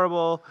is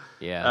horrible.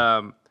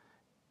 Yeah.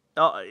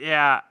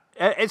 Yeah.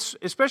 It's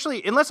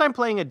especially unless I'm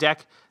playing a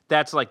deck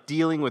that's like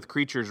dealing with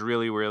creatures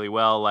really, really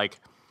well. Like,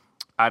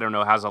 I don't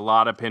know, has a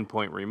lot of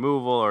pinpoint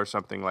removal or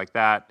something like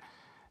that.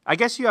 I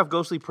guess you have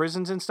Ghostly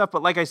Prisons and stuff,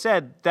 but like I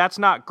said, that's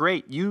not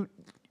great.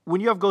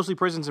 When you have Ghostly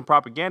Prisons and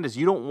Propagandas,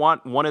 you don't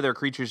want one of their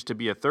creatures to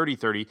be a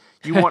 30/30.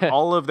 You want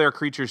all of their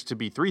creatures to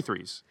be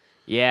 3/3s.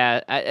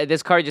 Yeah,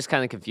 this card just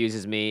kind of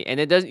confuses me. And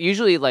it does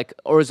usually, like,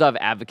 Orzhov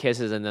Advocates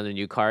is another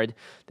new card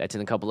that's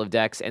in a couple of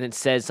decks, and it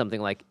says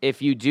something like,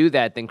 if you do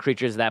that, then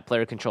creatures that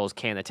player controls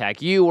can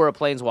attack you or a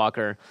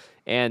Planeswalker,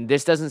 and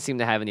this doesn't seem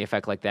to have any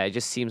effect like that. It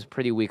just seems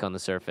pretty weak on the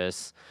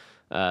surface.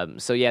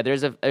 So yeah,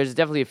 there's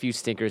definitely a few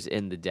stinkers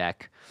in the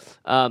deck.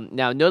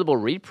 Now, notable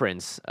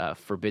reprints,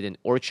 Forbidden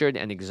Orchard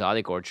and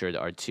Exotic Orchard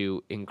are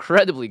two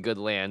incredibly good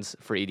lands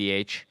for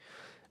EDH.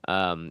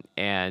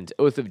 And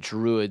Oath of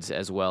Druids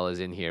as well is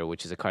in here,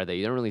 which is a card that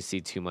you don't really see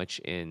too much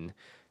in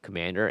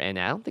Commander, and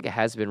I don't think it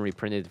has been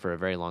reprinted for a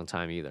very long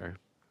time either.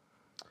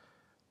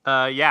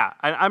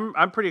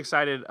 I'm pretty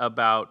excited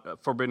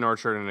about Forbidden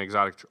Orchard and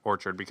Exotic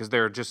Orchard because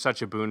they're just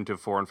such a boon to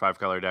 4 and 5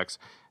 color decks.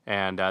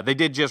 And they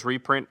did just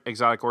reprint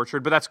Exotic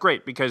Orchard, but that's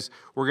great because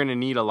we're going to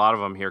need a lot of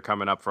them here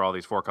coming up for all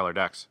these 4 color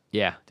decks.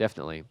 Yeah,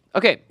 definitely.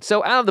 Okay,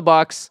 so out of the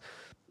box,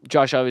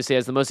 Josh obviously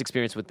has the most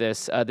experience with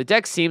this. The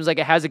deck seems like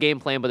it has a game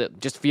plan, but it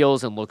just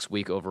feels and looks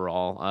weak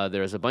overall.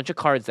 There's a bunch of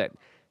cards that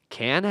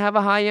can have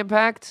a high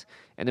impact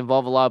and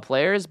involve a lot of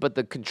players, but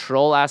the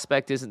control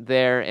aspect isn't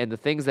there, and the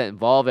things that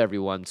involve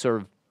everyone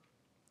sort of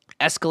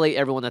escalate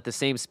everyone at the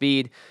same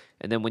speed,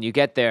 and then when you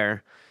get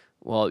there,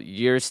 well,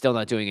 you're still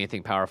not doing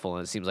anything powerful,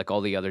 and it seems like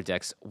all the other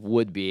decks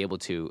would be able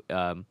to.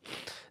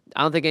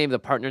 I don't think any of the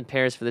partnered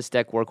pairs for this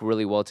deck work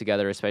really well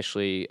together,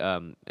 especially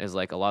as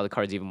like a lot of the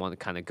cards even want to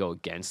kind of go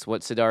against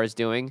what Sidar is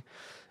doing.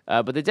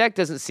 But the deck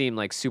doesn't seem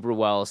like super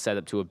well set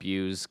up to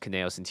abuse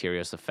Kynaios and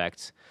Tiro's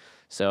effect.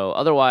 So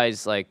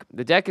otherwise, like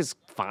the deck is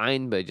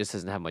fine, but it just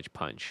doesn't have much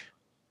punch.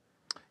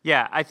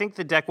 Yeah, I think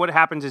the deck, what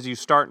happens is you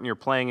start and you're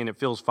playing and it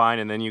feels fine,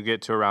 and then you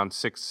get to around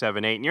 6,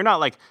 7, 8, and you're not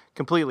like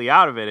completely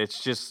out of it.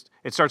 It's just,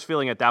 it starts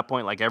feeling at that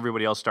point like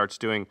everybody else starts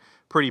doing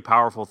pretty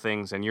powerful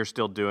things, and you're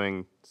still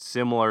doing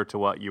similar to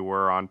what you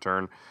were on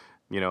turn,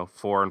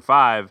 4 and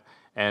 5,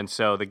 and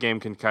so the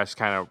game can just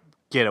kind of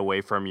get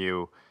away from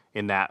you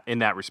in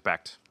that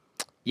respect.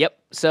 Yep.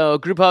 So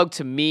group hug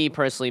to me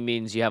personally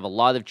means you have a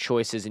lot of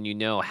choices and you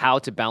know how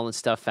to balance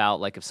stuff out.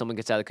 Like if someone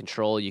gets out of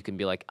control, you can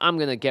be like, I'm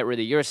going to get rid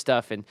of your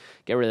stuff and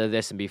get rid of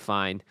this and be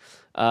fine.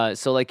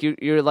 So like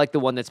you're like the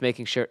one that's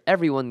making sure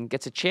everyone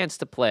gets a chance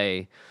to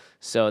play.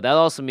 So that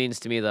also means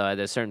to me, though, at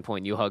a certain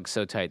point, you hug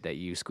so tight that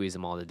you squeeze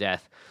them all to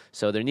death.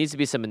 So there needs to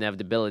be some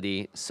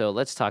inevitability. So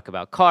let's talk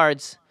about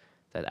cards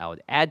that I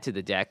would add to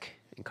the deck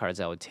and cards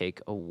I would take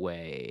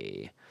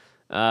away.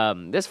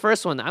 This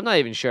first one, I'm not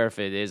even sure if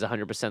it is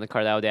 100% the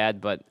card I would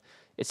add, but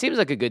it seems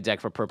like a good deck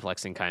for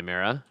Perplexing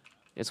Chimera.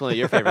 It's one of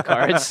your favorite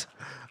cards.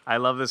 I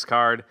love this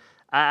card.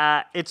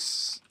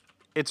 It's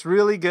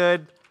really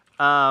good.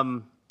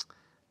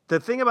 The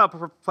thing about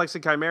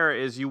Perplexing Chimera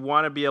is you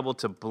want to be able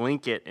to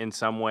blink it in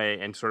some way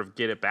and sort of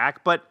get it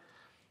back. But,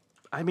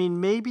 I mean,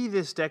 maybe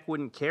this deck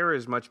wouldn't care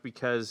as much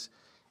because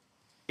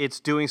it's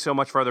doing so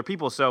much for other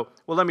people. So,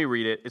 well, let me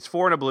read it. It's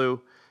 4 and a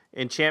blue,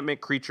 enchantment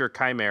creature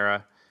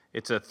Chimera.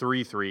 It's a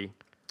 3/3.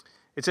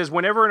 It says,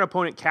 whenever an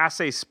opponent casts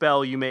a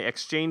spell, you may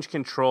exchange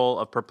control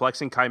of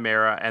Perplexing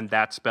Chimera and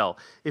that spell.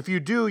 If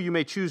you do, you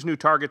may choose new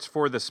targets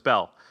for the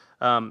spell.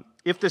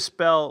 If the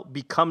spell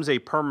becomes a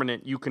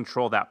permanent, you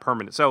control that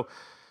permanent. So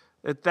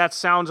that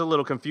sounds a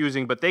little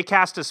confusing, but they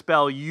cast a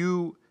spell,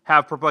 you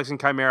have Perplexing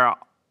Chimera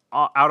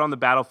out on the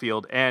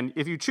battlefield, and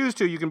if you choose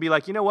to, you can be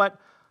like, you know what?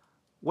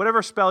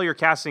 Whatever spell you're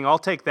casting, I'll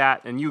take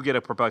that, and you get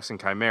a Perplexing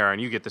Chimera,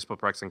 and you get this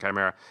Perplexing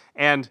Chimera.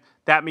 And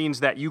that means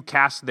that you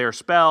cast their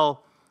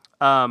spell,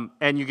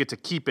 and you get to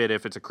keep it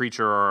if it's a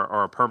creature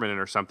or a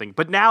permanent or something.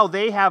 But now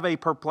they have a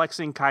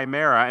Perplexing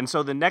Chimera, and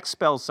so the next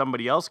spell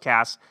somebody else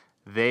casts,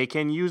 they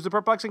can use the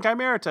Perplexing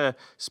Chimera to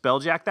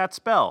spelljack that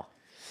spell.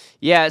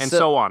 Yeah, and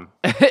so on.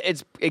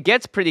 It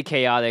gets pretty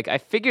chaotic. I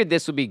figured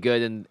this would be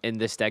good in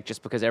this deck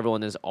just because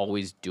everyone is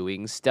always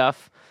doing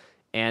stuff.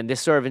 And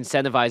this sort of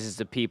incentivizes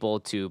the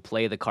people to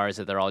play the cards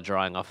that they're all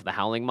drawing off of the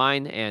Howling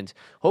Mine. And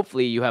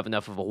hopefully you have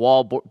enough of a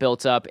wall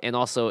built up. And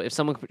also, if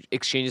someone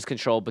exchanges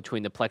control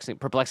between the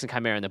Perplexing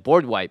Chimera and the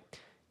board wipe,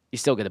 you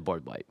still get a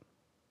board wipe.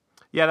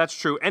 Yeah, that's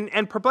true.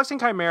 And Perplexing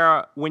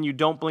Chimera, when you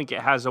don't blink,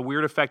 it has a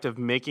weird effect of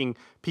making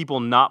people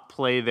not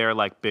play their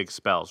like big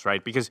spells,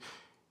 right? Because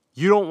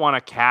you don't want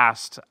to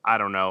cast, I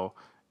don't know,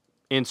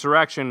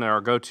 Insurrection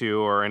or Go-To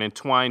or an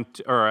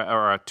Entwined or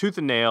a Tooth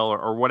and Nail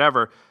or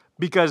whatever,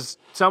 because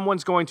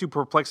someone's going to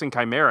Perplexing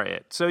Chimera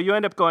it. So you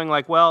end up going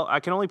like, well, I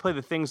can only play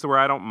the things where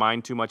I don't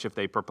mind too much if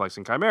they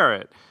Perplexing Chimera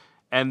it.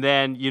 And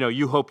then,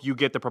 you hope you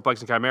get the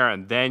Perplexing Chimera,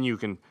 and then you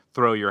can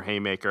throw your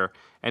Haymaker.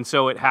 And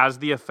so it has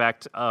the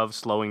effect of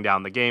slowing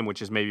down the game,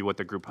 which is maybe what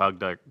the group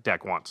hug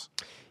deck wants.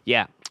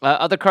 Yeah.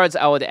 Other cards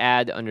I would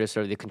add under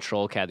sort of the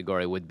control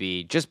category would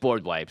be just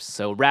board wipes.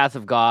 So Wrath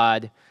of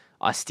God,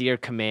 Austere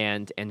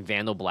Command, and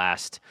Vandal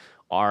Blast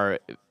are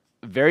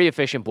very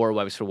efficient board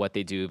wipes for what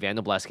they do.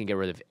 Vandal Blast can get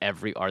rid of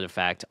every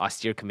artifact.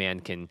 Austere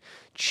Command can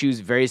choose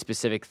very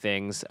specific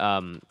things.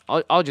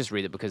 I'll just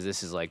read it because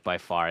this is like by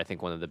far, I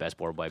think, one of the best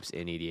board wipes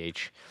in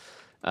EDH.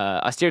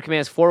 Austere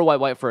Command is 4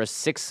 white for a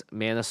 6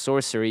 mana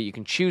sorcery. You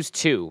can choose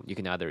 2. You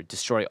can either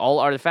destroy all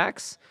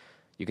artifacts,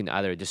 you can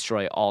either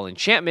destroy all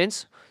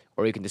enchantments,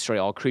 or you can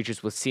destroy all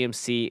creatures with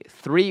CMC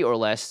 3 or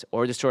less,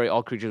 or destroy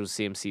all creatures with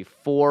CMC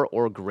 4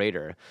 or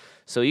greater.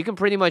 So you can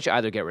pretty much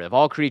either get rid of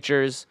all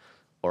creatures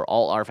or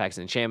all artifacts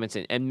and enchantments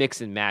and mix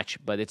and match,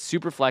 but it's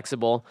super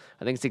flexible.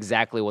 I think it's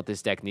exactly what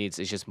this deck needs.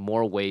 It's just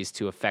more ways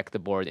to affect the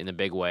board in a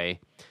big way,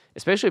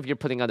 especially if you're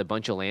putting out a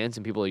bunch of lands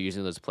and people are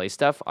using those to play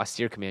stuff.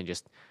 Austere Command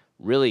just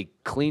really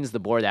cleans the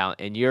board out,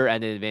 and you're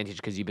at an advantage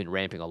because you've been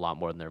ramping a lot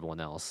more than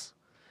everyone else.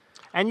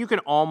 And you can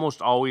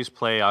almost always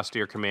play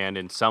Austere Command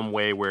in some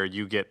way where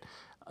you get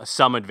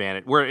some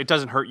advantage, where it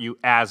doesn't hurt you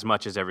as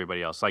much as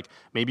everybody else. Like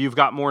maybe you've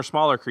got more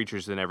smaller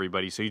creatures than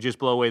everybody, so you just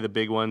blow away the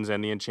big ones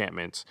and the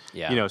enchantments.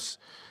 Yeah.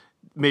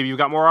 Maybe you've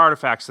got more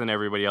artifacts than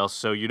everybody else,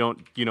 so you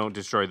don't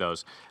destroy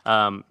those.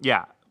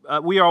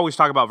 We always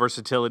talk about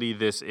versatility.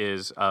 This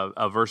is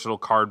a versatile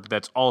card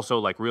that's also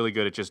like really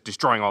good at just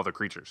destroying all the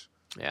creatures.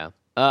 Yeah.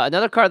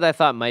 Another card that I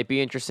thought might be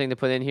interesting to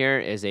put in here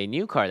is a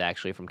new card,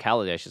 actually, from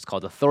Kaladesh. It's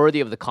called Authority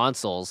of the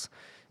Consuls.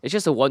 It's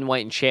just a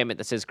 1-white enchantment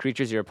that says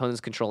creatures your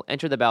opponent's control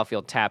enter the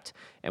battlefield tapped,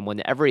 and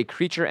whenever a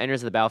creature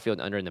enters the battlefield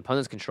under an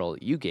opponent's control,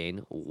 you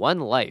gain 1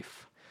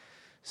 life.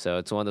 So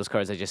it's one of those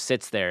cards that just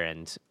sits there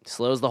and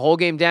slows the whole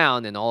game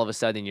down, and all of a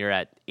sudden you're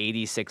at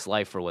 86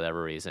 life for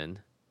whatever reason.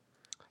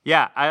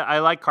 Yeah, I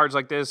like cards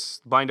like this,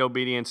 blind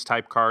obedience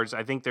type cards.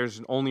 I think there's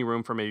only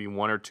room for maybe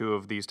 1 or 2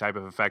 of these type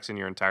of effects in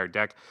your entire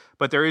deck,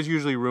 but there is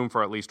usually room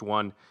for at least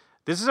 1.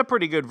 This is a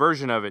pretty good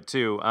version of it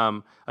too.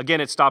 Again,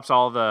 it stops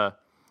all the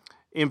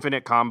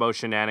infinite combo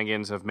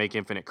shenanigans of make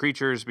infinite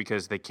creatures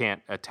because they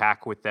can't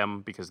attack with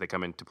them because they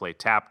come into play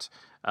tapped.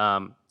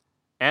 And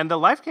the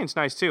life gain's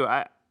nice too.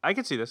 I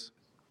can see this.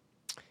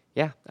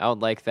 Yeah, I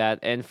would like that.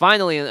 And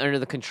finally, under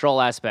the control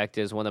aspect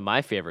is one of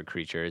my favorite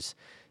creatures.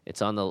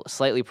 It's on the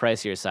slightly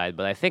pricier side,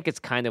 but I think it's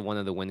kind of one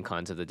of the win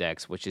cons of the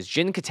decks, which is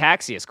Jin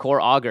Cataxius,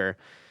 Core Augur.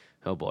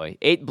 Oh boy.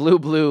 8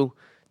 blue,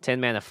 10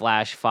 mana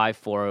flash,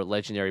 5/4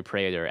 legendary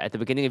praetor. At the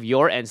beginning of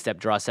your end step,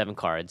 draw 7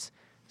 cards.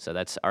 So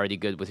that's already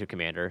good with your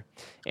commander.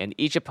 And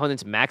each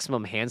opponent's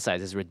maximum hand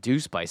size is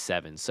reduced by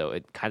 7, so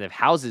it kind of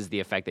houses the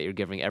effect that you're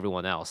giving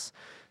everyone else.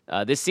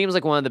 This seems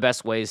like one of the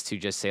best ways to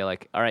just say,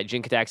 like, all right,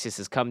 Jin Cataxius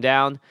has come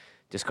down,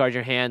 discard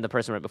your hand, the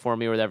person right before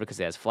me or whatever, because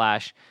it has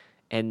flash,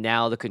 and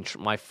now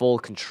my full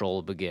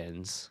control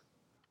begins.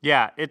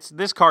 Yeah,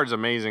 this card's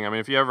amazing. I mean,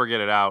 if you ever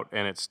get it out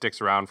and it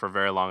sticks around for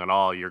very long at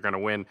all, you're going to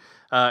win.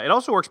 It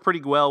also works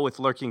pretty well with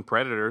Lurking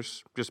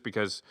Predators, just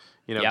because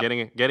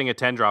getting a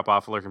 10 drop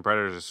off of Lurking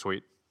Predators is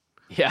sweet.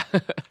 Yeah.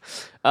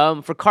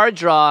 For card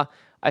draw,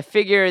 I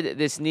figured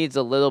this needs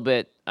a little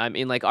bit. I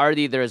mean, like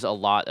already there's a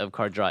lot of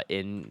card draw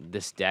in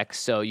this deck,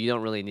 so you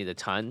don't really need a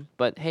ton.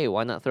 But hey,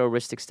 why not throw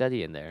Rhystic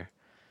Study in there?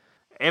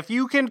 If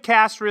you can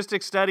cast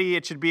Rhystic Study,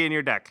 it should be in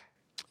your deck.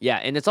 Yeah,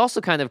 and it's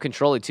also kind of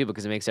controlling too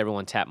because it makes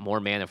everyone tap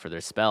more mana for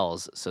their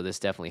spells, so this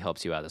definitely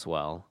helps you out as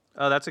well.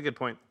 Oh, that's a good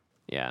point.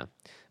 Yeah.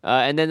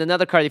 And then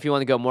another card, if you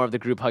want to go more of the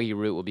group huggy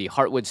route, will be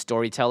Heartwood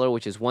Storyteller,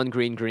 which is 1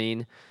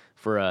 green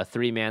for a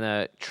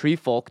 3-mana Tree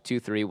Folk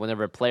 2/3.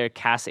 Whenever a player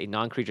casts a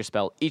non-creature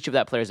spell, each of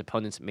that player's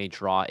opponents may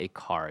draw a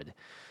card.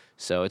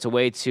 So it's a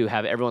way to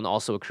have everyone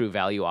also accrue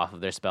value off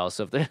of their spells.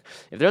 So if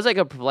there's like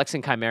a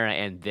Perplexing Chimera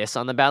and this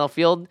on the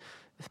battlefield,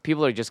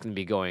 people are just going to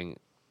be going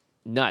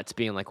nuts,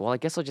 being like, well, I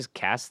guess I'll just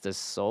cast a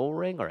Soul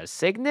Ring or a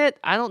Signet.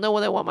 I don't know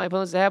what I want my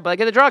opponents to have, but I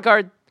get to draw a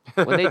card.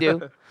 When they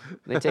do,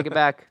 they take it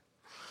back.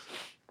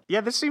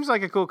 Yeah, this seems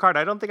like a cool card.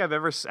 I don't think I've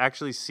ever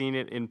actually seen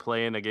it in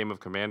play in a game of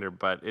Commander,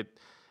 but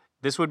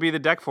this would be the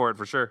deck for it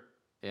for sure.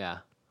 Yeah.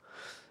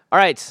 All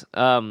right.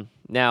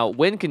 Now,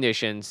 win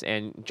conditions,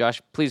 and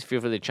Josh, please feel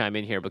free to chime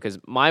in here, because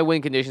my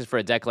win conditions for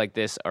a deck like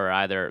this are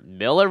either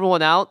mill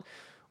everyone out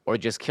or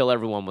just kill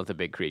everyone with a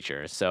big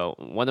creature. So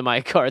one of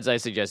my cards I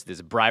suggest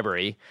is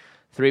Bribery.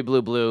 3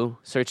 blue,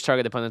 search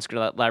target opponent's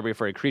library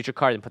for a creature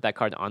card and put that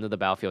card onto the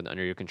battlefield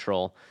under your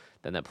control.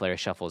 Then that player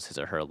shuffles his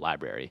or her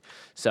library.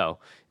 So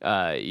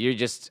you're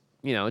just,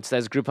 it's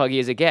as group huggy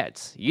as it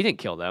gets. You didn't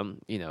kill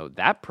them.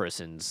 That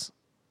person's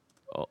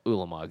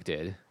Ulamog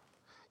did.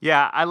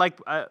 Yeah, I like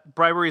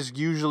Bribery is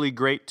usually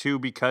great too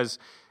because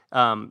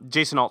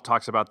Jason Alt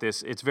talks about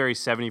this. It's very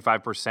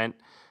 75%.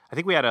 I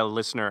think we had a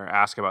listener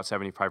ask about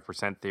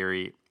 75%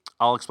 theory.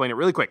 I'll explain it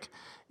really quick.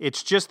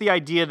 It's just the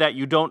idea that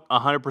you don't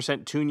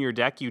 100% tune your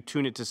deck. You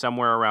tune it to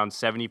somewhere around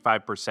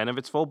 75% of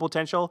its full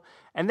potential.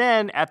 And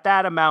then at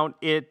that amount,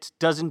 it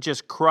doesn't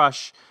just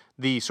crush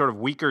the sort of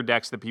weaker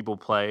decks that people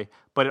play,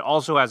 but it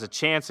also has a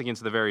chance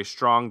against the very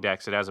strong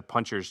decks. It has a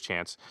puncher's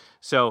chance.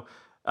 So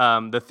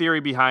the theory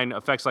behind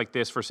effects like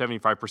this for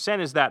 75%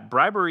 is that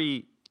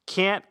Bribery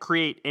can't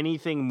create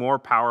anything more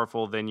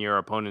powerful than your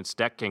opponent's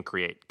deck can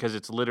create, because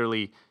it's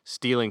literally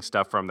stealing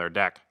stuff from their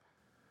deck.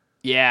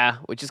 Yeah,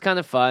 which is kind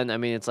of fun. I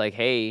mean, it's like,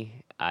 hey,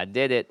 I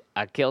did it.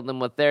 I killed them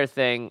with their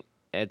thing.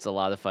 It's a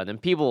lot of fun.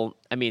 And people,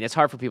 it's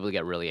hard for people to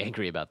get really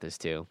angry about this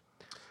too.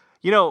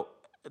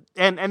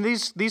 And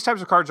these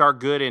types of cards are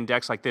good in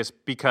decks like this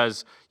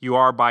because you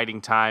are biding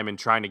time and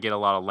trying to get a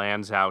lot of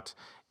lands out.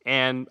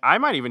 And I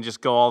might even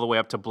just go all the way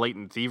up to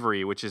Blatant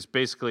Thievery, which is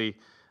basically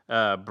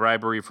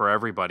Bribery for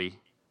everybody.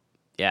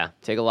 Yeah,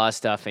 take a lot of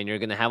stuff, and you're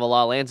going to have a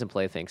lot of lands in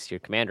play thanks to your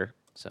commander.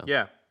 So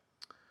yeah.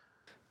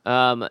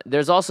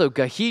 There's also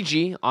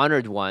Gahiji,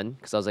 Honored One,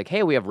 because I was like,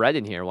 hey, we have red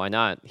in here. Why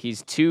not?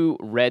 He's 2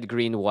 red,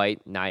 green,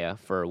 white, Naya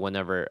for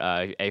whenever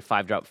a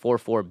 5-drop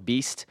 4/4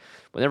 beast.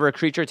 Whenever a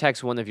creature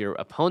attacks one of your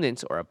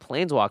opponents or a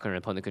planeswalker an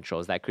opponent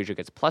controls, that creature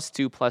gets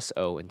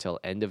 +2/+0 until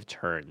end of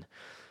turn.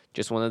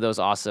 Just one of those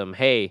awesome,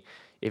 hey,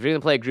 if you're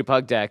going to play a group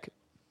hug deck,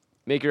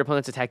 make your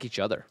opponents attack each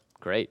other.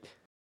 Great.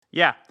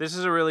 Yeah, this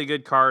is a really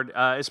good card,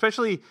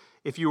 especially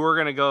if you were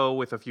going to go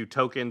with a few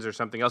tokens or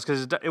something else,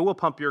 because it will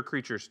pump your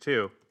creatures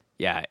too.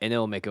 Yeah, and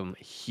it'll make them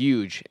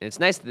huge. And it's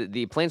nice.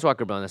 The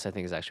Planeswalker bonus, I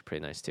think, is actually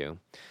pretty nice, too.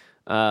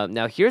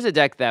 Now, here's a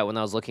deck that, when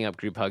I was looking up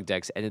group hug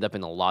decks, ended up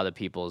in a lot of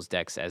people's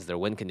decks as their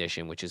win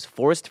condition, which is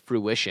Forced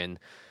Fruition.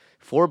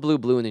 4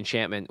 blue, an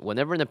enchantment.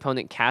 Whenever an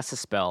opponent casts a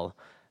spell,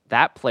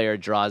 that player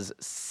draws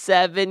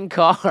 7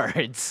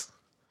 cards.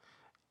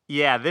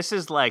 Yeah, this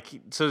is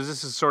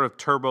sort of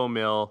Turbo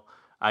Mill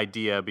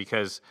idea,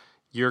 because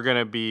you're going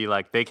to be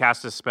like, they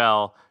cast a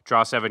spell,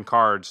 draw 7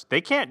 cards. They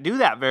can't do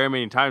that very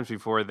many times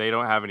before they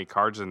don't have any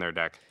cards in their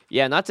deck.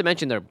 Yeah, not to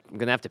mention they're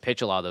going to have to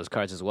pitch a lot of those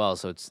cards as well.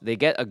 So they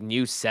get a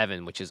new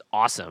 7, which is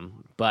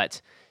awesome.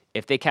 But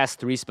if they cast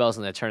 3 spells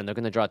in their turn, they're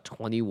going to draw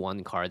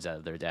 21 cards out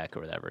of their deck or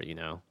whatever,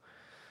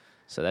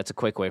 So that's a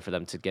quick way for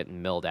them to get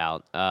milled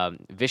out.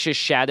 Vicious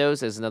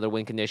Shadows is another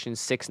win condition.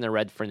 6 and a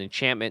red for an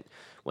enchantment.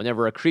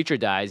 Whenever a creature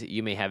dies,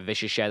 you may have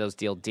Vicious Shadows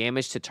deal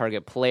damage to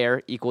target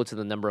player equal to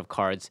the number of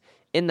cards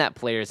in that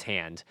player's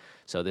hand.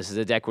 So this is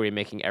a deck where you're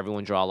making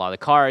everyone draw a lot of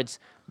cards,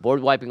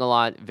 board wiping a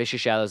lot. Vicious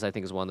Shadows, I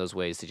think, is one of those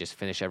ways to just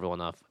finish everyone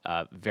off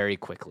very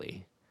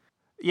quickly.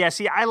 Yeah,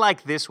 see, I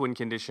like this win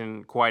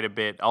condition quite a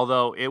bit,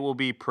 although it will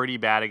be pretty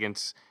bad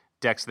against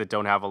decks that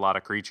don't have a lot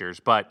of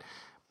creatures. But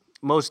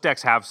most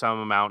decks have some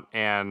amount,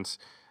 and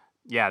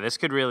yeah, this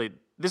could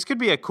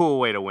be a cool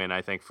way to win,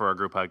 I think, for a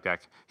group hug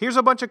deck. Here's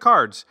a bunch of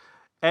cards,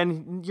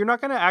 and you're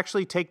not going to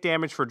actually take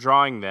damage for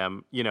drawing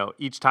them,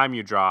 each time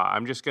you draw.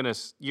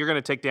 You're going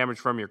to take damage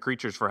from your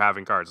creatures for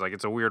having cards. Like,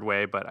 it's a weird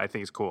way, but I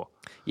think it's cool.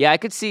 Yeah, I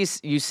could see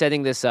you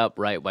setting this up,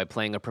 right, by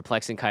playing a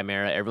Perplexing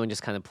Chimera. Everyone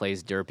just kind of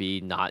plays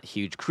derpy, not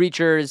huge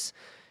creatures,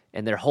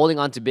 and they're holding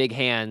on to big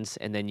hands,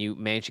 and then you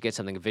manage to get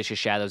something Vicious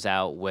Shadows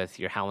out with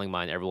your Howling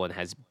Mine. Everyone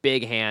has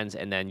big hands,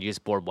 and then you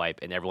just board wipe,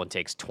 and everyone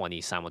takes 20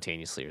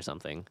 simultaneously or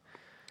something.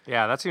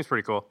 Yeah, that seems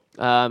pretty cool.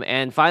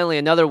 And finally,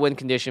 another win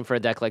condition for a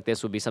deck like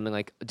this would be something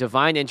like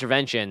Divine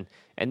Intervention,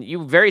 and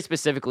you very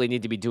specifically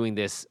need to be doing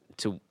this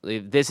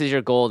if this is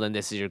your goal, then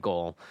this is your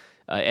goal.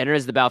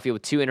 Enters the battlefield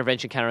with 2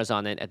 intervention counters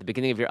on it. At the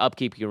beginning of your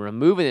upkeep, you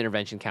remove an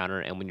intervention counter,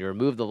 and when you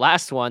remove the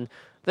last one,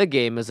 the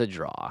game is a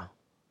draw.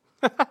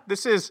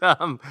 This is,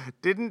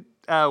 didn't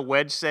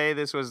Wedge say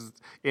this was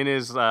in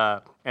his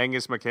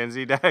Angus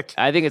Mackenzie deck?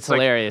 I think it's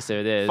hilarious if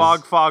it is.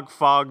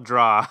 Fog,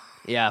 draw.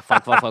 Yeah,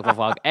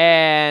 fog.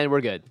 And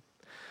we're good.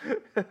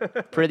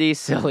 Pretty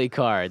silly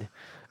card.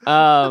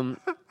 This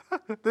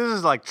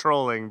is like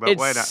trolling, but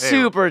why not? It's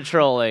super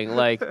trolling.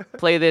 Like,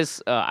 play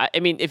this. I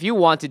mean, if you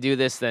want to do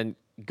this, then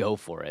go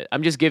for it.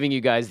 I'm just giving you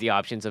guys the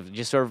options of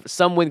just sort of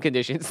some win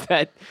conditions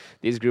that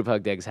these group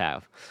hug decks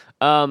have.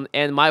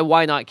 And my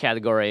why not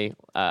category,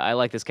 I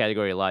like this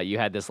category a lot. You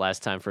had this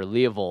last time for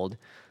Leovold.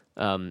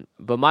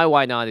 But my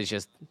why not is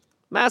just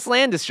mass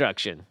land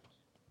destruction.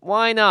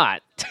 Why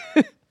not?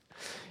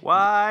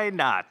 Why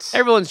not?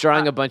 Everyone's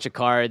drawing a bunch of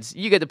cards.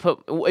 You get to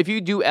put, if you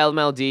do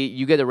LMLD,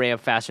 you get to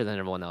ramp faster than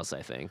everyone else,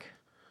 I think.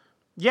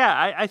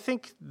 Yeah, I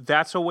think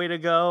that's a way to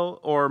go.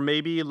 Or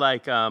maybe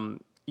like,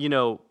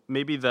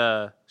 maybe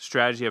the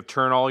strategy of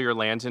turn all your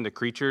lands into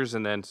creatures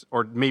and then,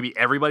 or maybe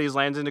everybody's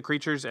lands into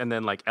creatures and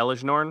then like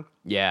Elish Norn.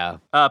 Yeah.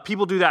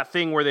 People do that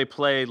thing where they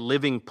play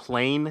Living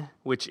Plane,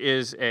 which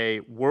is a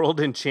world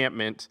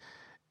enchantment.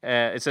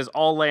 It says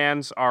all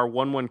lands are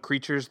 1/1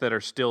 creatures that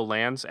are still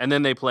lands, and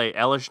then they play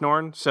Elish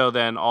Norn, so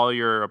then all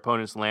your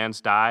opponent's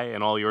lands die,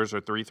 and all yours are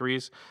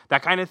 3/3s.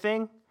 That kind of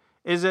thing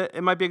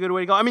it might be a good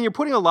way to go. I mean, you're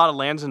putting a lot of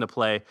lands into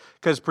play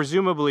because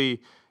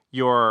presumably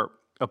your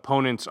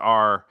opponents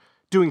are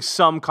doing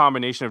some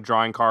combination of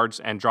drawing cards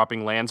and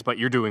dropping lands, but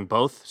you're doing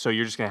both, so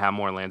you're just going to have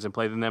more lands in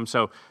play than them.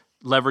 So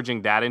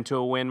leveraging that into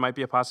a win might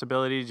be a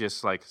possibility.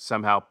 Just like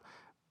somehow,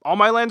 all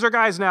my lands are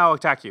guys now,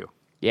 attack you.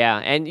 Yeah,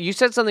 and you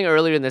said something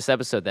earlier in this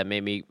episode that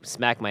made me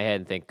smack my head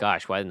and think,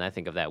 gosh, why didn't I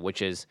think of that?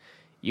 Which is,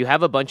 you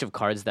have a bunch of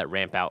cards that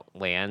ramp out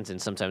lands and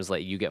sometimes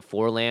let you get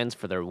 4 lands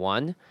for their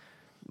 1.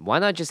 Why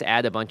not just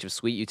add a bunch of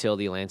sweet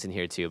utility lands in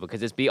here too?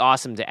 Because it'd be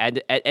awesome to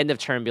add, at end of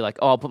turn be like,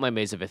 oh, I'll put my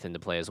Maze of Ith into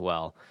play as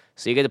well.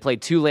 So you get to play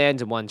 2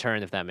 lands in 1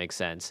 turn, if that makes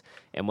sense.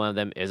 And one of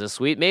them is a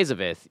sweet Maze of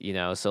Ith,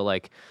 So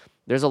like,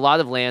 there's a lot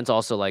of lands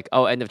also like,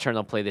 oh, end of turn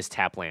I'll play this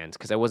tap land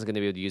because I wasn't going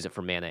to be able to use it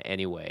for mana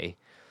anyway.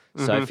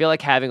 So I feel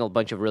like having a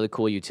bunch of really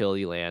cool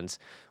utility lands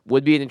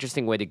would be an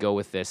interesting way to go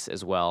with this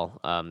as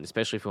well,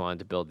 especially if we wanted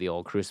to build the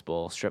old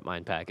Crucible Strip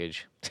Mine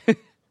package.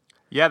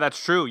 Yeah,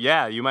 that's true.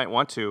 Yeah, you might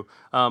want to.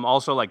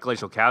 Also, like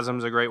Glacial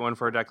Chasm's a great one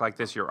for a deck like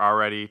this. You're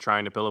already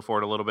trying to pillow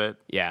fort a little bit.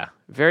 Yeah,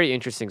 very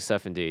interesting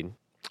stuff indeed.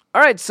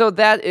 All right, so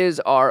that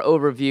is our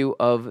overview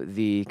of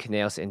the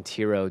Kynaios and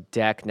Tiro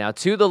deck. Now,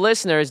 to the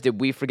listeners,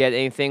 did we forget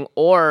anything,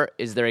 or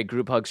is there a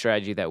group hug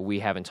strategy that we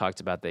haven't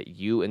talked about that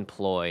you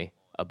employ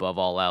above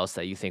all else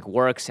that you think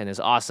works and is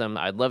awesome?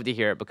 I'd love to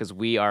hear it because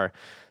we are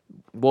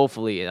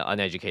woefully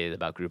uneducated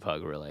about group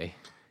hug, really.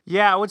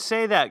 Yeah, I would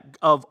say that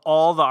of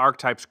all the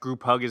archetypes,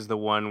 group hug is the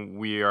one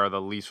we are the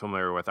least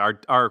familiar with.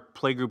 Our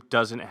play group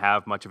doesn't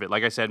have much of it.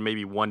 Like I said,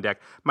 maybe one deck.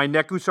 My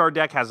Nekusar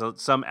deck has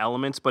some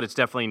elements, but it's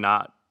definitely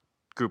not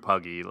group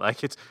huggy.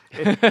 Like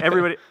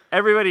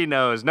everybody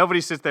knows.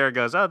 Nobody sits there and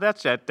goes, "Oh,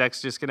 that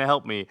deck's just going to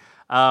help me."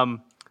 So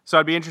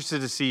I'd be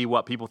interested to see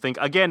what people think.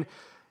 Again,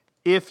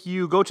 if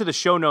you go to the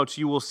show notes,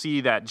 you will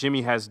see that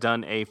Jimmy has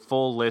done a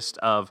full list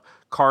of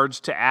cards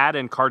to add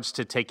and cards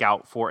to take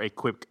out for a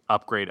quick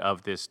upgrade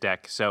of this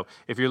deck. So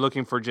if you're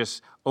looking for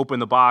just open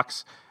the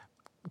box,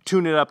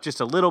 tune it up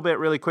just a little bit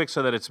really quick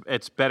so that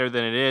it's better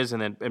than it is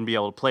and be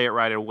able to play it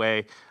right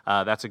away,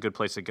 that's a good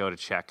place to go to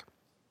check.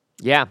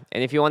 Yeah,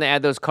 and if you want to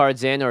add those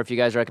cards in, or if you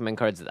guys recommend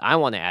cards that I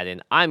want to add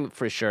in, I'm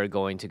for sure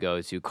going to go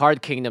to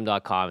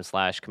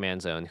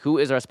cardkingdom.com/command zone, who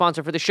is our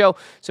sponsor for the show.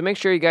 So make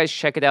sure you guys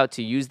check it out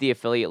to use the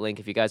affiliate link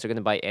if you guys are going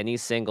to buy any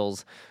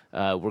singles.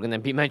 We're going to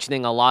be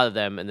mentioning a lot of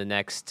them in the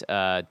next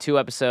 2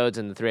 episodes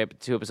and the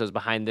 2 episodes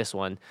behind this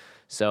one.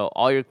 So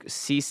all your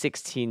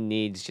C16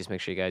 needs, just make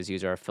sure you guys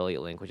use our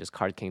affiliate link, which is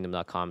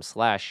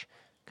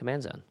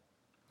cardkingdom.com/command zone.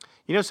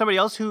 Somebody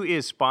else who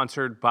is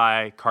sponsored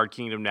by Card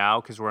Kingdom now,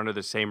 because we're under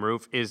the same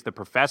roof, is the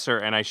Professor.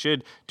 And I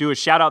should do a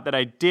shout out that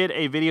I did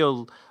a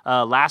video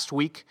last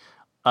week.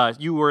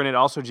 You were in it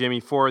also, Jimmy,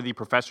 for the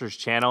Professor's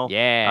channel.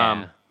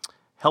 Yeah.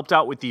 Helped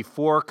out with the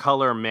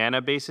 4-color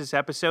mana basis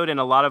episode, and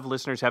a lot of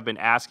listeners have been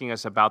asking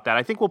us about that.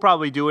 I think we'll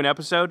probably do an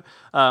episode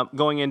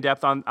going in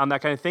depth on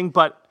that kind of thing,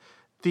 but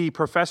the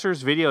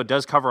Professor's video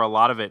does cover a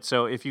lot of it.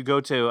 So if you go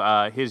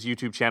to his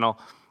YouTube channel,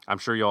 I'm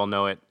sure you all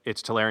know it,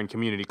 it's Tolarian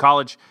Community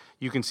College.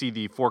 You can see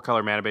the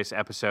 4-color mana base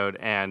episode,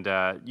 and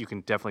you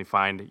can definitely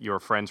find your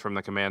friends from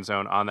the Command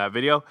Zone on that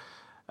video.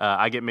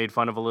 I get made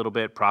fun of a little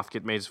bit. Prof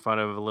get made fun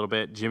of a little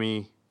bit.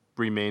 Jimmy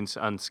remains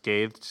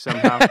unscathed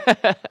somehow.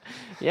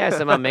 Yeah,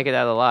 somehow make it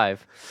out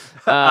alive.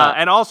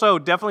 And also,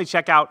 definitely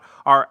check out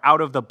our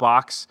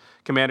out-of-the-box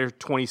Commander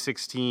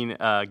 2016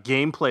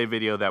 gameplay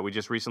video that we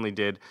just recently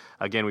did.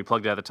 Again, we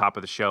plugged it at the top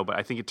of the show, but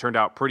I think it turned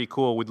out pretty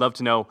cool. We'd love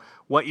to know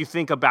what you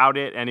think about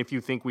it and if you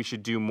think we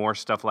should do more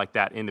stuff like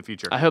that in the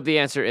future. I hope the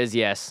answer is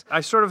yes.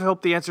 I sort of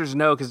hope the answer is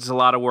no because it's a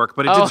lot of work,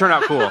 but it did turn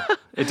out cool.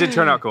 It did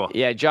turn out cool.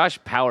 Yeah,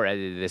 Josh power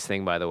edited this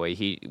thing, by the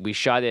way. We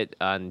shot it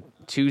on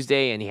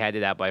Tuesday, and he had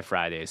it out by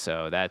Friday,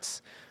 so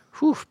that's,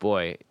 whew,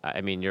 boy.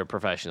 I mean, you're a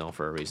professional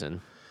for a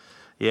reason.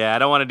 Yeah, I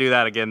don't want to do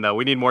that again, though.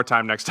 We need more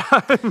time next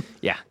time.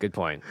 Yeah, good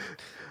point.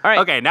 All right.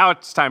 Okay, now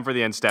it's time for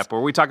the end step,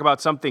 where we talk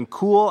about something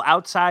cool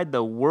outside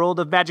the world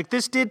of Magic.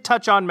 This did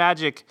touch on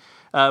Magic.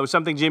 It was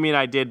something Jimmy and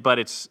I did, but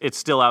it's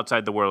still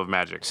outside the world of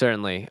Magic.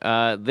 Certainly.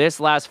 This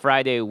last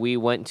Friday, we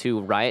went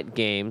to Riot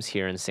Games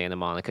here in Santa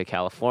Monica,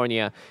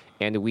 California,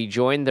 and we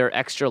joined their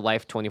Extra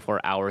Life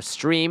 24-hour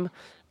stream.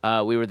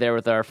 We were there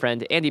with our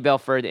friend Andy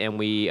Belford, and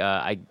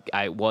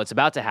well, it's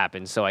about to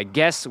happen, so I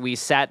guess we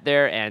sat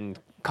there and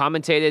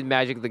commentated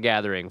Magic the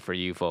Gathering for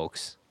you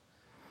folks.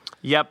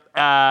 Yep,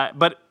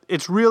 but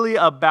it's really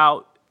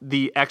about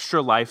the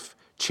Extra Life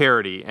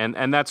charity,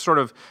 and that's sort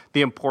of the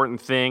important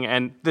thing.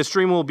 And the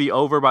stream will be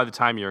over by the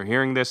time you're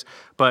hearing this,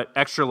 but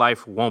Extra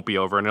Life won't be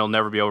over, and it'll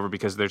never be over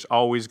because there's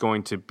always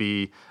going to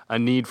be a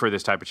need for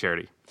this type of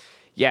charity.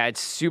 Yeah, it's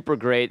super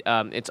great.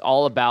 It's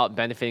all about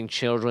benefiting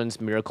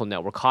Children's Miracle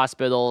Network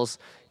hospitals.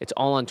 It's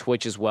all on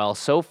Twitch as well.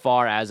 So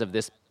far, as of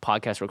this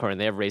podcast recording,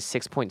 they have raised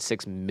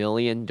 $6.6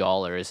 million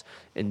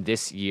in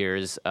this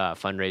year's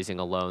fundraising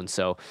alone.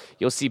 So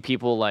you'll see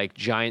people like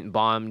Giant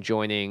Bomb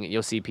joining.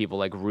 You'll see people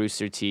like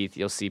Rooster Teeth.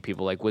 You'll see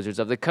people like Wizards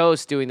of the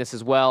Coast doing this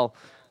as well.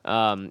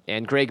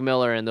 And Greg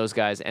Miller and those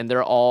guys. And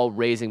they're all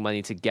raising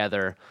money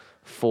together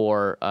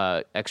for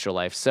Extra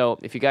Life. So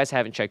if you guys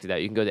haven't checked it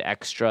out, you can go to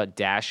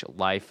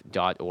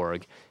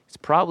extra-life.org. It's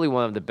probably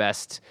one of the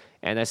best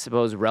and I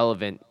suppose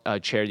relevant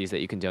charities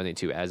that you can donate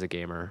to as a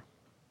gamer.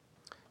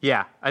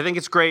 Yeah, I think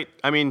it's great.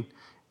 I mean,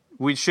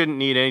 we shouldn't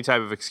need any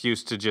type of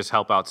excuse to just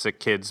help out sick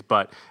kids,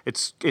 but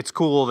it's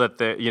cool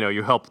that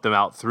you help them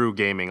out through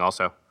gaming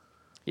also.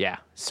 Yeah,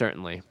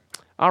 certainly.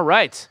 All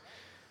right.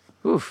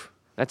 Oof.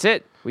 That's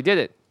it. We did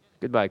it.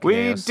 Goodbye, Kynaios.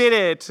 We did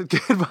it.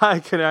 Goodbye,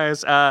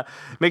 Kynaios.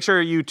 Make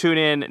sure you tune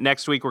in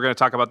next week. We're going to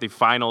talk about the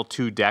final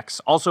 2 decks.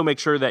 Also, make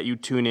sure that you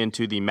tune in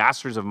to the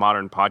Masters of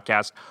Modern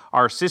podcast,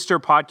 our sister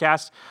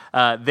podcast.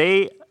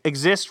 They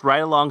exist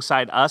right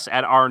alongside us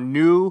at our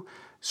new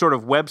sort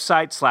of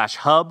website /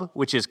 hub,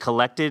 which is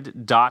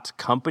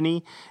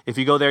collected.company. If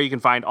you go there, you can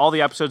find all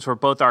the episodes for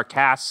both our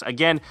casts.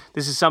 Again,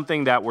 this is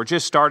something that we're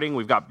just starting.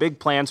 We've got big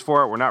plans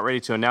for it. We're not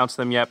ready to announce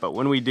them yet, but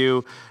when we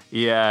do,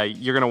 yeah,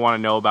 you're going to want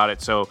to know about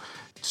it. So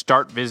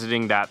start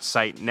visiting that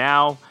site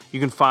now.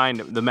 You can find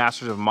the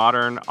Masters of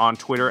Modern on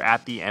Twitter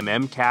at the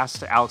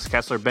MMCast. Alex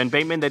Kessler, Ben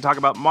Bateman. They talk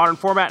about modern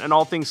format and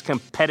all things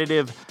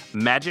competitive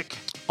Magic.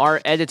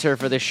 Our editor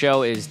for the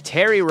show is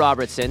Terry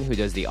Robertson, who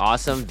does the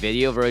awesome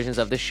video versions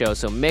of the show.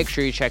 So make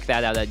sure you check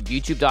that out at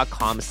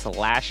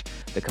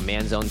youtube.com/The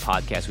Command Zone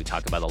Podcast. We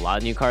talk about a lot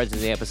of new cards in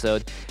the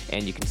episode,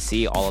 and you can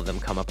see all of them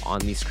come up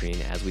on the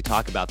screen as we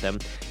talk about them.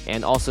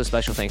 And also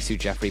special thanks to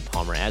Jeffrey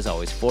Palmer, as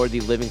always, for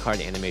the living card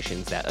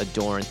animations that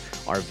adorn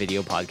our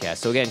video podcast.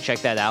 So again, check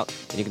that out,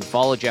 and you can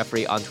follow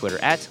Jeffrey on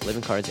Twitter at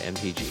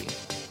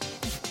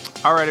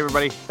livingcardsmpg. All right,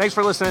 everybody. Thanks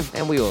for listening.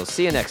 And we will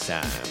see you next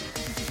time.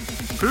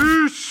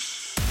 Peace.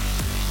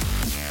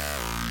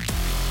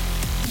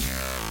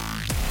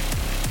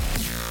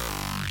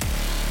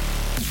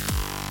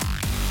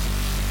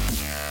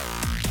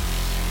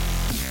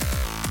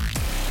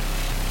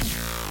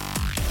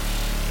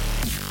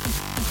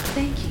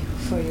 Thank you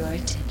for your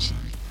attention.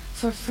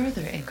 For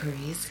further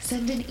inquiries,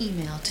 send an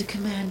email to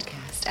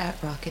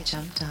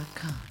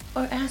commandcast@rocketjump.com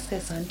or ask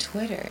us on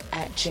Twitter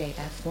at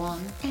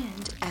JFWong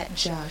and at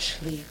Josh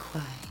Lee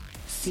Kwai.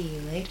 See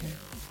you later,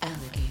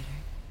 alligator.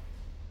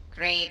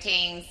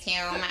 Greetings,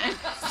 humans.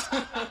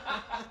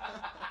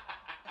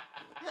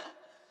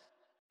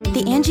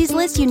 The Angie's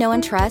List you know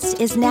and trust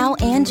is now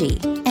Angie,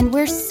 and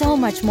we're so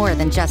much more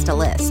than just a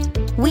list.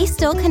 We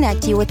still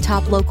connect you with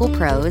top local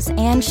pros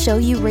and show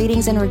you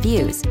ratings and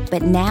reviews,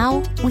 but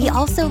now we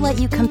also let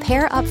you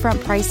compare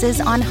upfront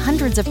prices on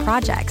hundreds of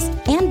projects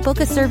and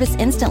book a service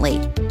instantly.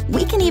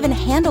 We can even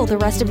handle the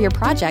rest of your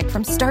project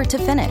from start to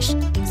finish.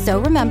 So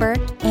remember,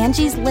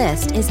 Angie's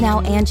List is now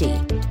Angie,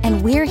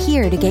 and we're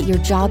here to get your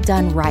job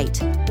done right.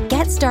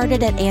 Get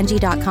started at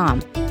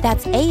Angie.com.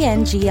 That's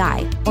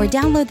ANGI, or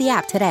download the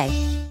app today.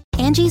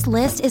 Angie's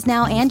List is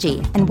now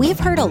Angie, and we've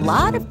heard a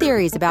lot of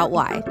theories about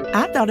why.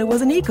 I thought it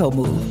was an eco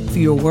move.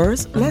 Fewer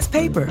words, less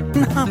paper.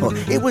 No,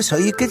 it was so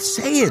you could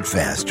say it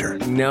faster.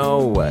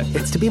 No,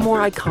 it's to be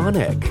more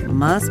iconic.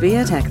 Must be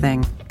a tech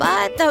thing.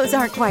 But those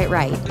aren't quite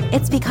right.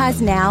 It's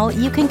because now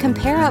you can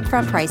compare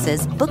upfront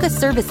prices, book a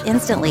service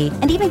instantly,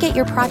 and even get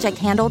your project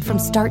handled from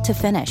start to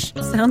finish.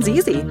 Sounds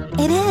easy.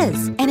 It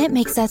is, and it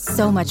makes us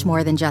so much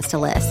more than just a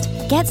list.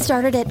 Get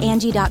started at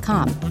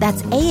Angie.com.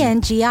 That's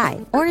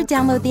ANGI, or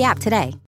download the app today.